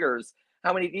my fingers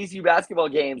how many TCU basketball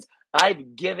games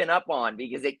I've given up on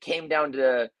because it came down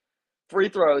to free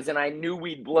throws and I knew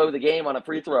we'd blow the game on a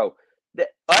free throw.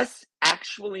 Us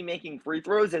actually making free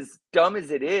throws, as dumb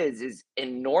as it is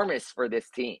enormous for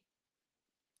this team.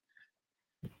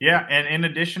 Yeah, and in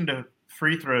addition to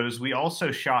free throws, we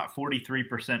also shot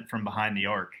 43% from behind the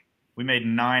arc. We made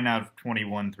 9 out of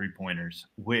 21 three-pointers,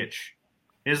 which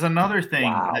is another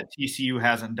thing that TCU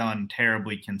hasn't done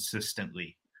terribly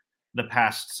consistently the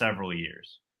past several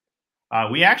years.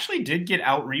 We actually did get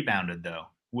out-rebounded, though,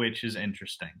 which is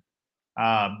interesting.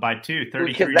 By 2, 33.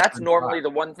 Because that's normally the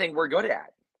one thing we're good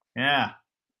at. Yeah.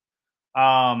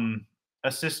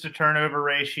 Assist to turnover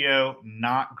ratio,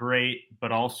 not great,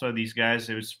 but also these guys,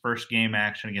 it was first game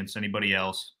action against anybody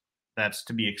else. That's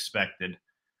to be expected.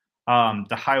 To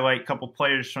highlight a couple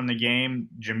players from the game,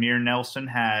 Jameer Nelson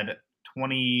had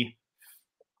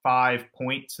 25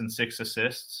 points and 6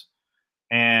 assists.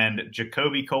 And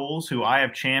Jacoby Coles, who I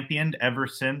have championed ever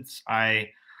since I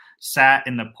sat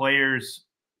in the players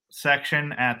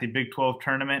section at the Big 12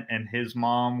 tournament and his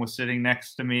mom was sitting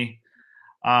next to me.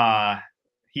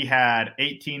 He had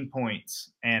 18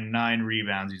 points and 9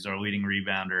 rebounds. He's our leading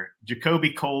rebounder.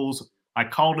 Jacoby Coles, I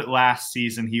called it last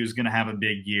season. He was going to have a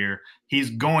big year. He's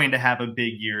going to have a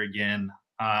big year again.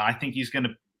 I think he's going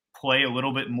to play a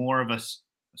little bit more of a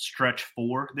stretch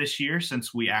 4 this year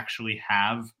since we actually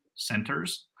have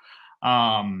centers.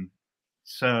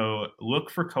 So look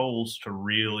for Coles to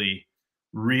really,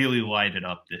 really light it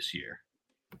up this year.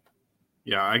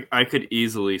 Yeah, I could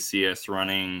easily see us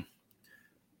running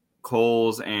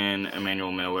Coles and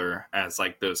Emmanuel Miller as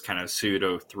like those kind of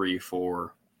pseudo 3-4,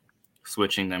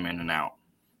 switching them in and out.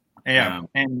 Yeah,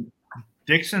 and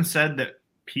Dixon said that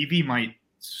PV might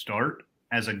start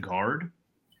as a guard.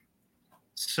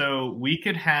 So we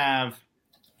could have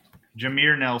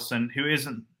Jameer Nelson, who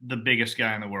isn't the biggest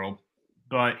guy in the world,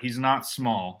 but he's not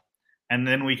small. And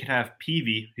then we could have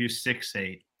Peavy, who's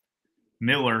 6'8",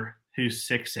 Miller, who's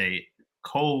 6'8",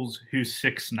 Coles, who's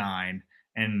 6'9",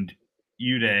 and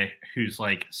Uday, who's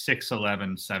like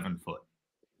 6'11", 7 foot.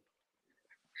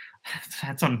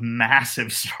 That's a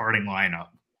massive starting lineup.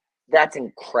 That's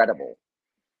incredible.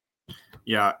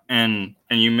 Yeah, and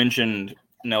you mentioned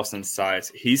Nelson's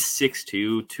size. He's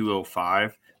 6'2",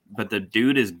 205, but the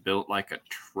dude is built like a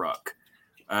truck.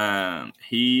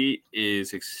 He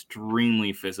is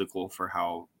extremely physical for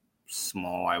how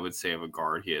small, I would say, of a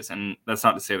guard he is. And that's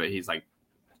not to say that he's like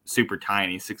super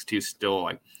tiny. 6'2", still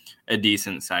like a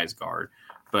decent sized guard.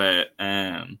 But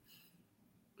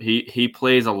he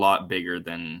plays a lot bigger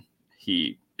than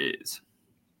he is.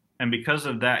 And because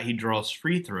of that, he draws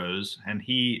free throws, and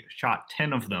he shot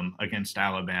 10 of them against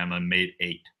Alabama and made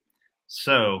 8.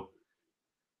 So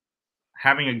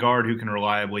having a guard who can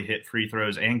reliably hit free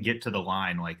throws and get to the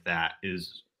line like that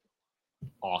is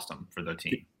awesome for the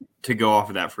team. To go off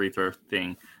of that free throw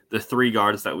thing, the 3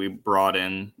 guards that we brought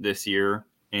in this year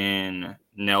in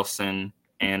Nelson,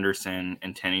 Anderson,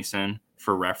 and Tennyson,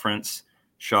 for reference,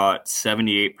 shot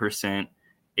 78%,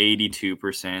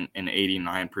 82%, and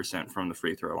 89% from the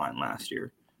free throw line last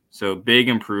year. So big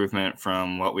improvement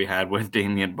from what we had with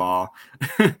Damian Baugh.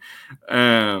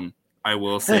 I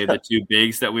will say the 2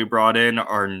 bigs that we brought in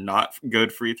are not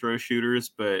good free throw shooters,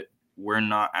 but we're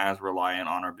not as reliant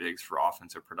on our bigs for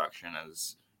offensive production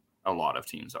as a lot of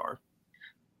teams are.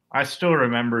 I still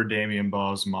remember Damian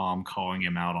Baugh's mom calling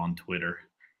him out on Twitter,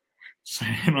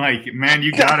 saying like, man,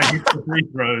 you got to hit the free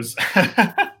throws.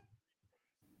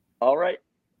 All right.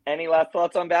 Any last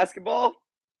thoughts on basketball?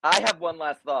 I have one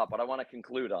last thought, but I want to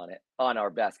conclude on it, on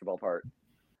our basketball part.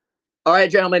 All right,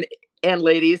 gentlemen and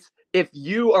ladies, if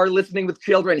you are listening with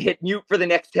children, hit mute for the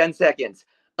next 10 seconds.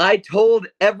 I told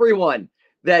everyone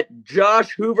that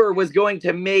Josh Hoover was going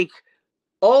to make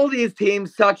all these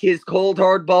teams suck his cold,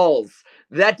 hard balls.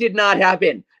 That did not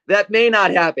happen. That may not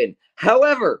happen.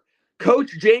 However,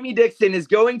 Coach Jamie Dixon is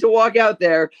going to walk out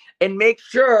there and make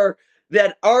sure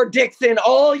that our Dixon,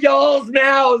 all y'all's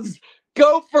mouths,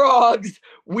 go Frogs.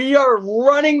 We are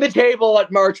running the table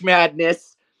at March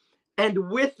Madness. And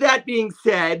with that being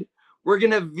said, we're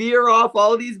going to veer off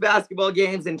all of these basketball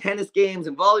games and tennis games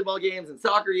and volleyball games and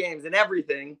soccer games and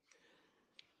everything.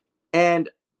 And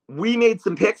we made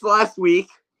some picks last week.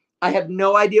 I have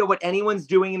no idea what anyone's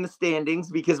doing in the standings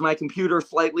because my computer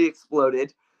slightly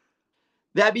exploded.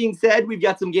 That being said, we've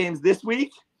got some games this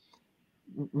week.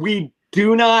 We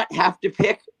do not have to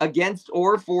pick against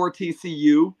or for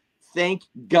TCU. Thank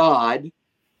God.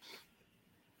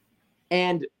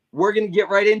 And we're going to get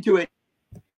right into it.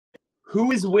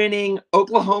 Who is winning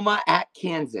Oklahoma at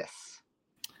Kansas?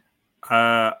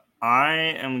 I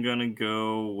am going to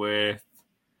go with,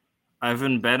 I've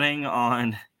been betting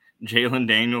on Jalen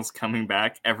Daniels coming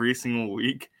back every single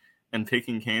week and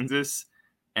picking Kansas,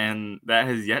 and that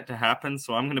has yet to happen,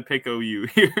 so I'm going to pick OU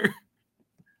here.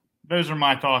 Those are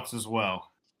my thoughts as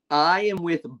well. I am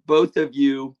with both of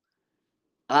you.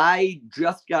 I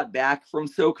just got back from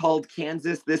so-called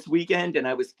Kansas this weekend, and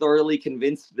I was thoroughly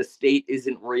convinced the state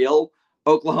isn't real.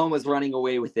 Oklahoma's running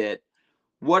away with it.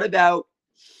 What about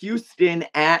Houston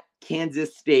at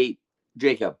Kansas State,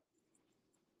 Jacob?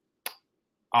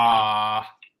 I'll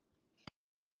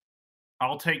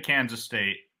take Kansas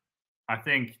State. I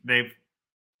think they've,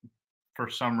 for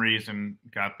some reason,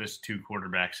 got this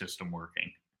 2-quarterback system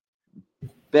working.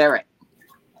 Barrett.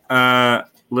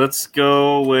 Let's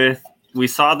go with, we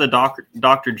saw the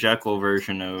Dr. Jekyll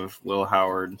version of Will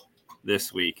Howard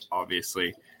this week,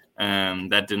 obviously.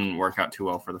 That didn't work out too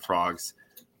well for the Frogs.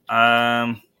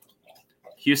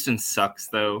 Houston sucks,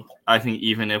 though. I think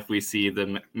even if we see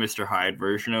the Mr. Hyde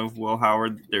version of Will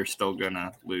Howard, they're still going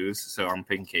to lose. So I'm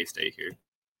picking K-State here.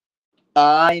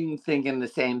 I'm thinking the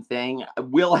same thing.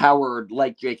 Will Howard,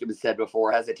 like Jacob has said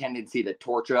before, has a tendency to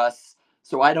torch us.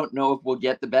 So I don't know if we'll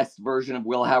get the best version of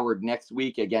Will Howard next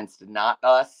week against not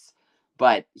us.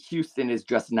 But Houston is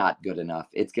just not good enough.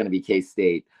 It's going to be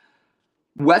K-State.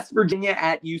 West Virginia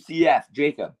at UCF.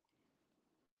 Jacob.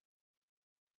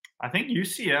 I think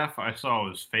UCF, I saw,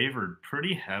 was favored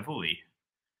pretty heavily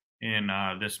in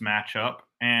this matchup,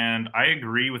 and I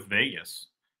agree with Vegas.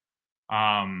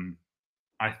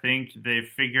 I think they've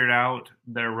figured out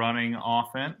their running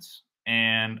offense,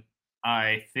 and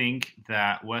I think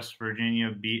that West Virginia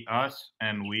beat us,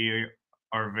 and we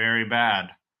are very bad.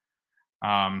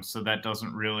 So that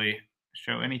doesn't really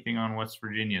show anything on West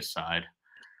Virginia's side.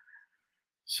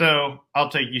 So I'll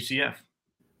take UCF.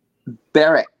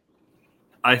 Barrett.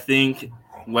 I think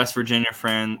West Virginia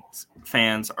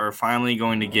fans are finally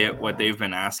going to get what they've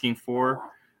been asking for.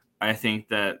 I think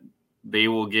that they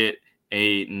will get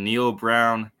a Neil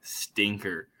Brown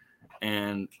stinker.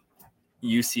 And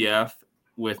UCF,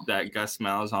 with that Gus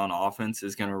Malzahn offense,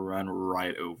 is going to run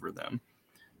right over them.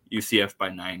 UCF by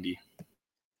 90.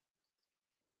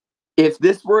 If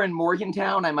this were in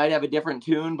Morgantown, I might have a different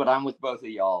tune, but I'm with both of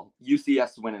y'all.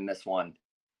 UCF's winning this one.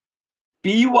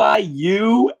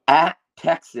 BYU at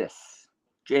Texas.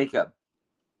 Jacob.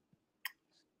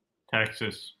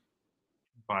 Texas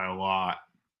by a lot.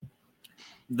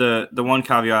 The one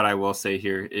caveat I will say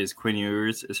here is Quinn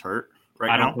Ewers is hurt right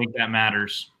now. I don't think that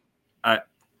matters.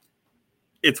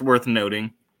 It's worth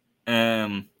noting.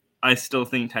 I still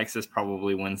think Texas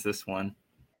probably wins this one.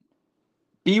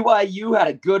 BYU had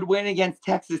a good win against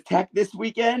Texas Tech this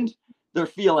weekend. They're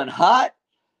feeling hot.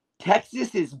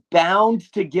 Texas is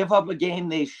bound to give up a game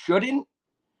they shouldn't.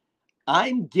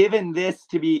 I'm giving this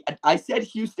to be – I said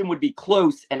Houston would be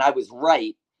close, and I was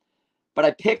right. But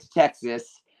I picked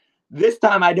Texas. This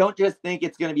time, I don't just think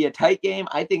it's going to be a tight game.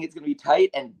 I think it's going to be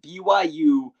tight, and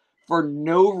BYU, for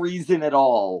no reason at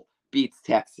all, beats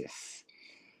Texas.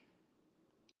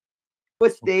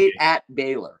 Iowa State at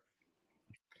Baylor.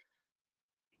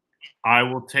 I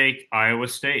will take Iowa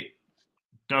State.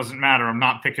 Doesn't matter. I'm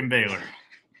not picking Baylor.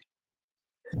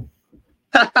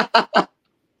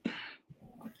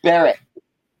 Barrett.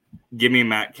 Give me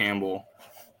Matt Campbell.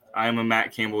 I am a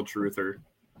Matt Campbell truther.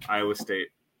 Iowa State.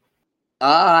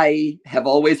 I have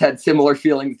always had similar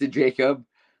feelings to Jacob.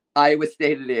 Iowa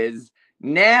State it is.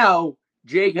 Now,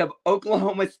 Jacob,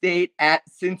 Oklahoma State at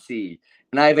Cincy.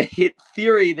 And I have a hit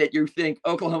theory that you think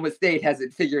Oklahoma State has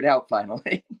it figured out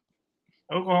finally.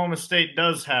 Oklahoma State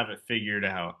does have it figured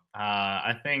out.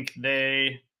 I think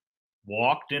they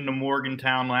walked into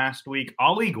Morgantown last week.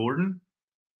 Ollie Gordon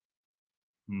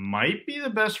might be the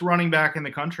best running back in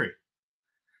the country.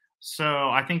 So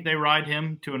I think they ride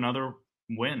him to another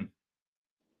win.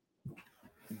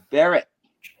 Barrett.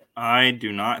 I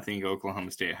do not think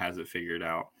Oklahoma State has it figured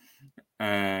out.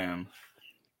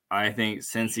 I think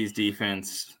Cincy's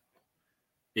defense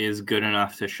is good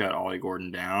enough to shut Ollie Gordon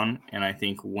down, and I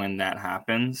think when that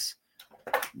happens,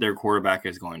 their quarterback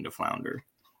is going to flounder.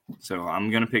 So I'm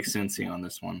going to pick Cincy on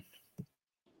this one.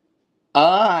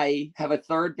 I have a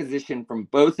third position from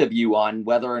both of you on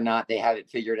whether or not they have it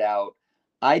figured out.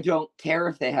 I don't care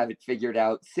if they have it figured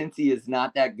out. Cincy is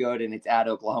not that good, and it's at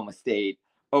Oklahoma State.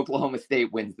 Oklahoma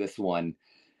State wins this one.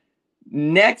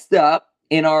 Next up,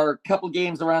 in our couple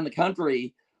games around the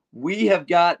country, we have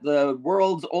got the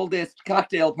world's oldest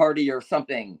cocktail party or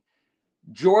something.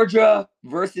 Georgia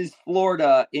versus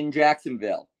Florida in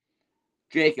Jacksonville.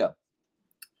 Jacob.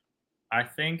 I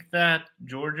think that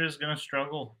Georgia is going to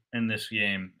struggle in this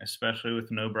game, especially with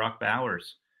no Brock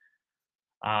Bowers.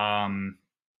 I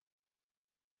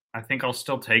think I'll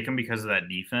still take him because of that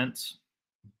defense,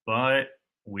 but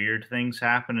weird things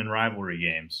happen in rivalry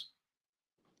games.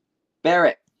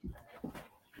 Barrett.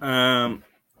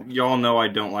 Y'all know I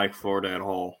don't like Florida at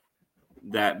all.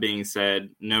 That being said,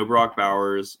 no Brock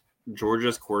Bowers.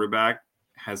 Georgia's quarterback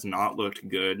has not looked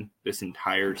good this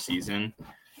entire season.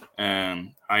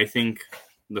 I think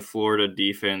the Florida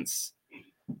defense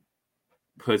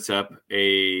puts up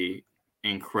a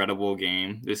incredible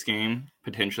game this game,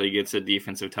 potentially gets a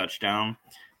defensive touchdown,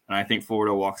 and I think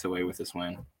Florida walks away with this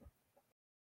win.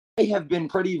 I have been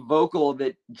pretty vocal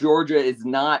that Georgia is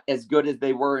not as good as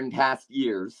they were in past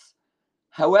years.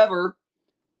 However,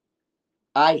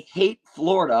 I hate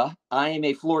Florida. I am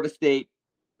a Florida State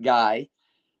guy.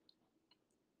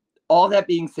 All that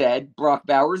being said, Brock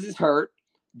Bowers is hurt.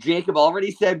 Jacob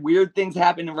already said weird things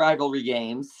happen in rivalry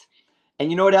games.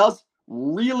 And you know what else?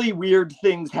 Really weird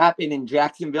things happen in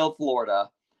Jacksonville, Florida.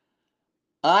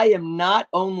 I am not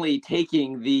only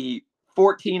taking the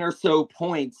 14 or so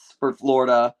points for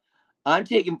Florida, I'm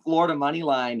taking Florida money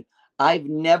line. I've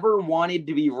never wanted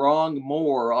to be wrong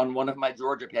more on one of my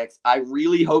Georgia picks. I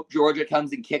really hope Georgia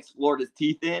comes and kicks Florida's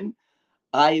teeth in.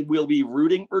 I will be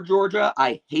rooting for Georgia.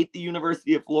 I hate the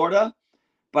University of Florida,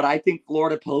 but I think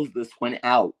Florida pulls this one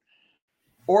out.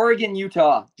 Oregon,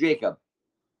 Utah, Jacob.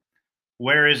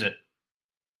 Where is it?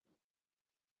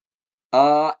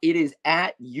 It is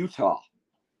at Utah.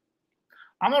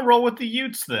 I'm going to roll with the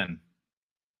Utes then.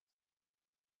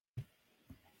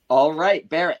 All right,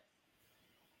 Barrett.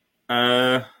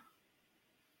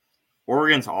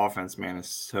 Oregon's offense, man, is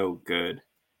so good.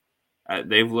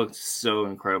 They've looked so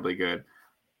incredibly good.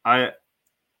 I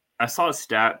saw a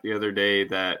stat the other day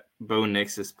that Bo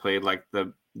Nix has played like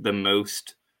the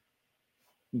most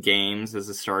games as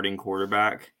a starting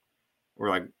quarterback, or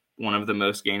like one of the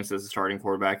most games as a starting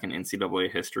quarterback in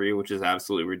NCAA history, which is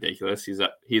absolutely ridiculous.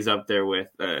 He's up there with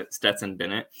Stetson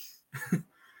Bennett.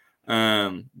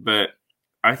 But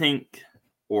I think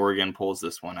Oregon pulls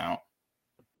this one out.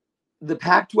 The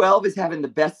Pac-12 is having the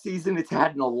best season it's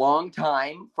had in a long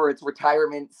time for its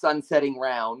retirement sunsetting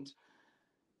round.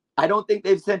 I don't think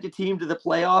they've sent a team to the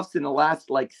playoffs in the last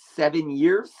 7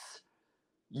 years.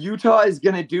 Utah is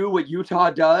going to do what Utah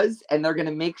does, and they're going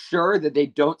to make sure that they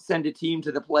don't send a team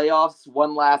to the playoffs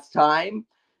one last time.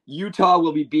 Utah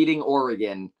will be beating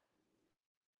Oregon.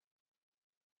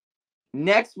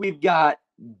 Next, we've got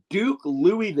Duke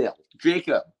Louisville.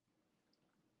 Jacob.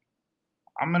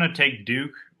 I'm going to take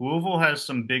Duke. Louisville has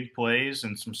some big plays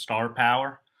and some star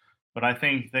power, but I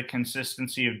think the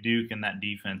consistency of Duke and that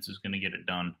defense is going to get it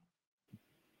done.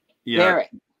 Yeah, Barrett.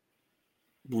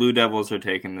 Blue Devils are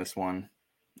taking this one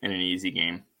in an easy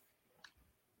game.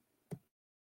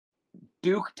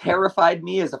 Duke terrified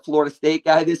me as a Florida State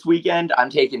guy this weekend.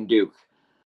 I'm taking Duke.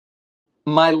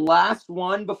 My last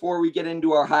one before we get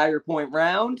into our higher point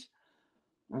round,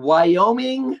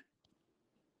 Wyoming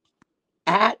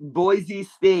at Boise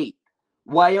State.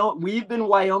 We've been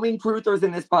Wyoming truthers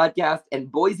in this podcast,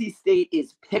 and Boise State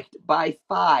is picked by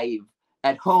 5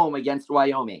 at home against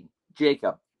Wyoming.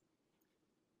 Jacob.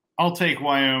 I'll take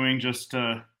Wyoming just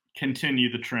to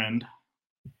continue the trend.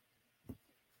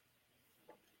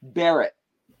 Barrett.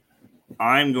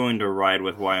 I'm going to ride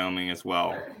with Wyoming as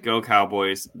well. Go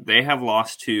Cowboys. They have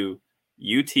lost to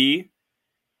UT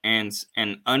and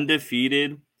an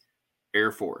undefeated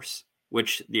Air Force,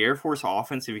 which the Air Force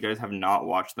offense, if you guys have not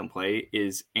watched them play,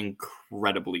 is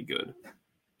incredibly good.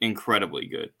 Incredibly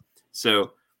good.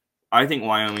 So I think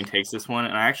Wyoming takes this one,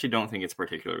 and I actually don't think it's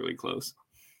particularly close.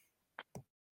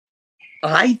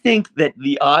 I think that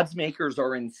the odds makers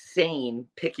are insane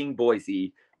picking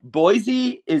Boise.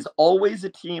 Boise is always a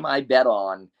team I bet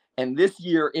on, and this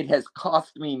year it has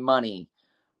cost me money.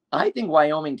 I think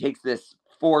Wyoming takes this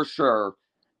for sure,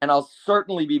 and I'll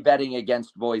certainly be betting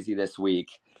against Boise this week.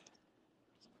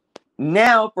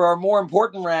 Now for our more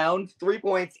important round, 3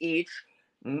 points each.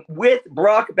 With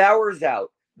Brock Bowers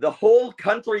out, the whole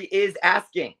country is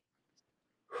asking,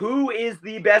 who is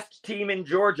the best team in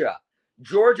Georgia?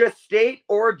 Georgia State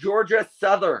or Georgia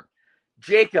Southern?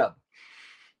 Jacob.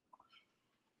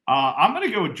 I'm going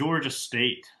to go with Georgia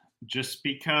State just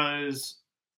because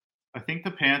I think the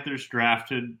Panthers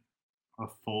drafted a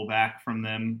fullback from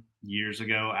them years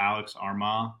ago, Alex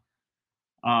Armah.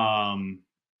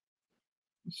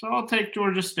 So I'll take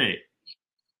Georgia State.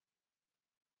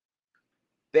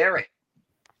 Barrett.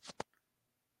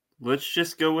 Let's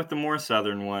just go with the more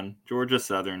southern one, Georgia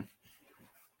Southern.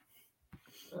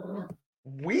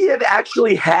 We have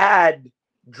actually had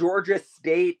Georgia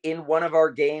State in one of our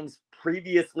games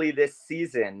previously this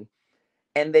season,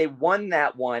 and they won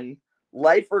that one.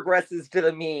 Life regresses to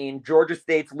the mean. Georgia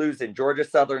State's losing. Georgia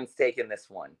Southern's taking this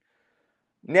one.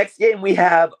 Next game, we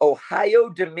have Ohio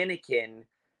Dominican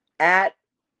at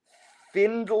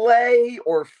Findlay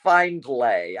or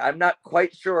Findlay. I'm not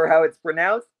quite sure how it's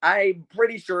pronounced. I'm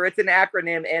pretty sure it's an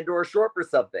acronym and or short for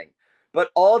something. But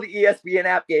all the ESPN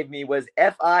app gave me was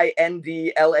Findlay.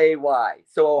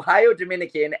 So Ohio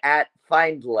Dominican at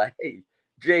Findlay.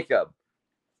 Jacob.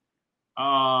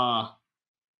 I'll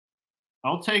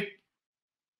take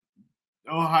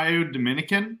Ohio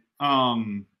Dominican.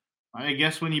 I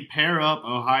guess when you pair up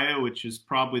Ohio, which is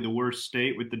probably the worst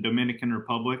state, with the Dominican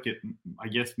Republic, it, I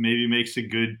guess, maybe makes a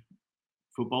good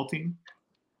football team.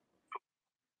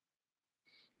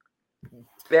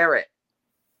 Barrett.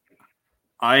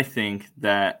 I think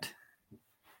that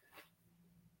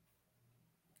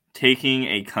taking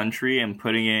a country and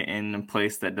putting it in a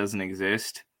place that doesn't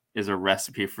exist is a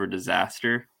recipe for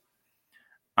disaster.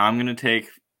 I'm going to take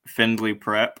Findlay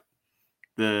Prep,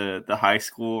 the high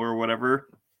school or whatever,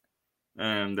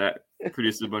 that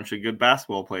produces a bunch of good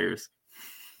basketball players.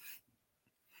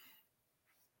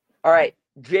 All right.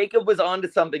 Jacob was on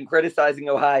to something criticizing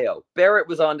Ohio. Barrett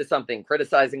was on to something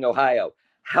criticizing Ohio.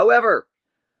 However,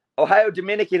 Ohio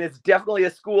Dominican is definitely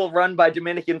a school run by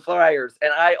Dominican Friars,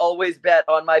 and I always bet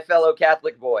on my fellow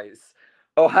Catholic boys.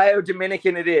 Ohio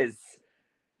Dominican it is.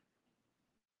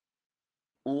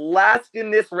 Last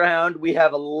in this round, we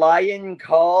have a Lyon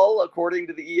Call, according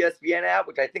to the ESPN app,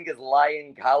 which I think is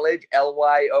Lyon College,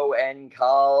 Lyon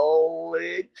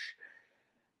College,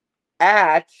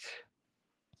 at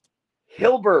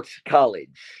Hilbert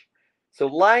College. So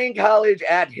Lyon College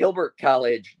at Hilbert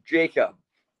College. Jacob.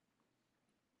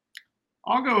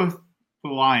 I'll go with the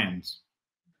Lions.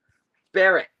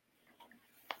 Barrett.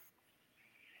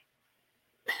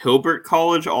 Hilbert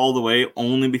College all the way,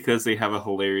 only because they have a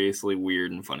hilariously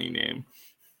weird and funny name.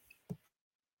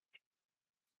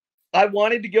 I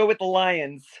wanted to go with the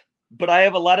Lions, but I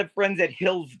have a lot of friends at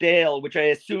Hillsdale, which I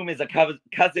assume is a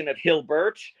cousin of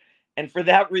Hilbert. And for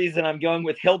that reason, I'm going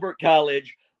with Hilbert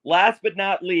College. Last but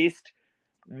not least,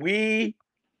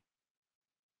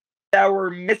 our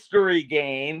mystery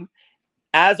game.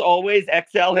 As always,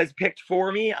 XL has picked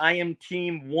for me. I am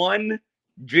team 1,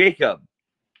 Jacob.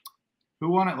 Who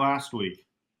won it last week?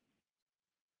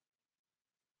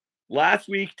 Last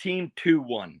week, team 2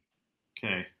 won.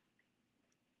 Okay.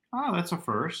 Oh, that's a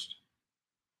first.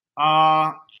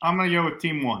 I'm going to go with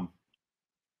team 1.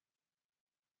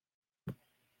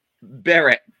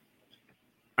 Barrett.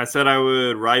 I said I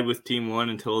would ride with team 1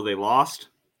 until they lost.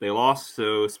 They lost,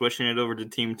 so switching it over to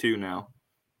team 2 now.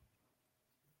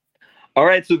 All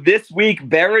right, so this week,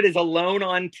 Barrett is alone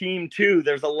on team 2.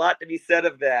 There's a lot to be said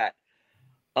of that.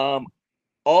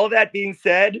 All that being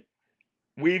said,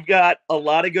 we've got a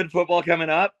lot of good football coming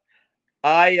up.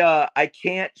 I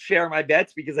can't share my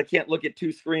bets because I can't look at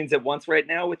 2 screens at once right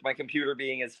now with my computer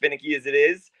being as finicky as it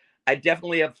is. I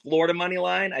definitely have Florida money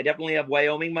line. I definitely have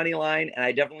Wyoming money line, and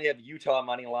I definitely have Utah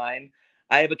money line.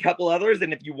 I have a couple others,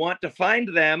 and if you want to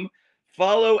find them,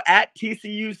 follow at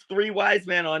TCU's 3 Wise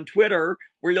Men on Twitter,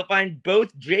 where you'll find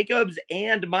both Jacob's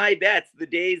and my bets the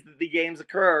days that the games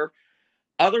occur.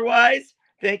 Otherwise,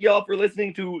 thank you all for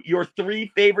listening to your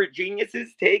 3 favorite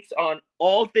geniuses' takes on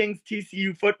all things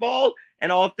TCU football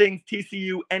and all things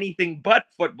TCU anything but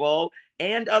football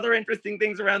and other interesting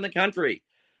things around the country.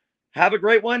 Have a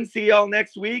great one. See y'all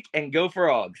next week, and go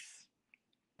Frogs.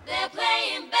 They're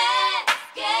playing basketball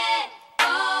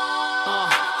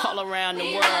all around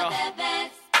the world.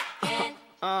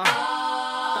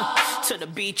 To the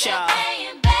beach, y'all.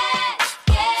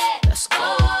 Let's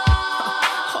go.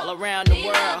 All around the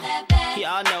world.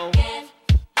 Y'all know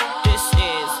this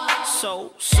is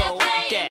so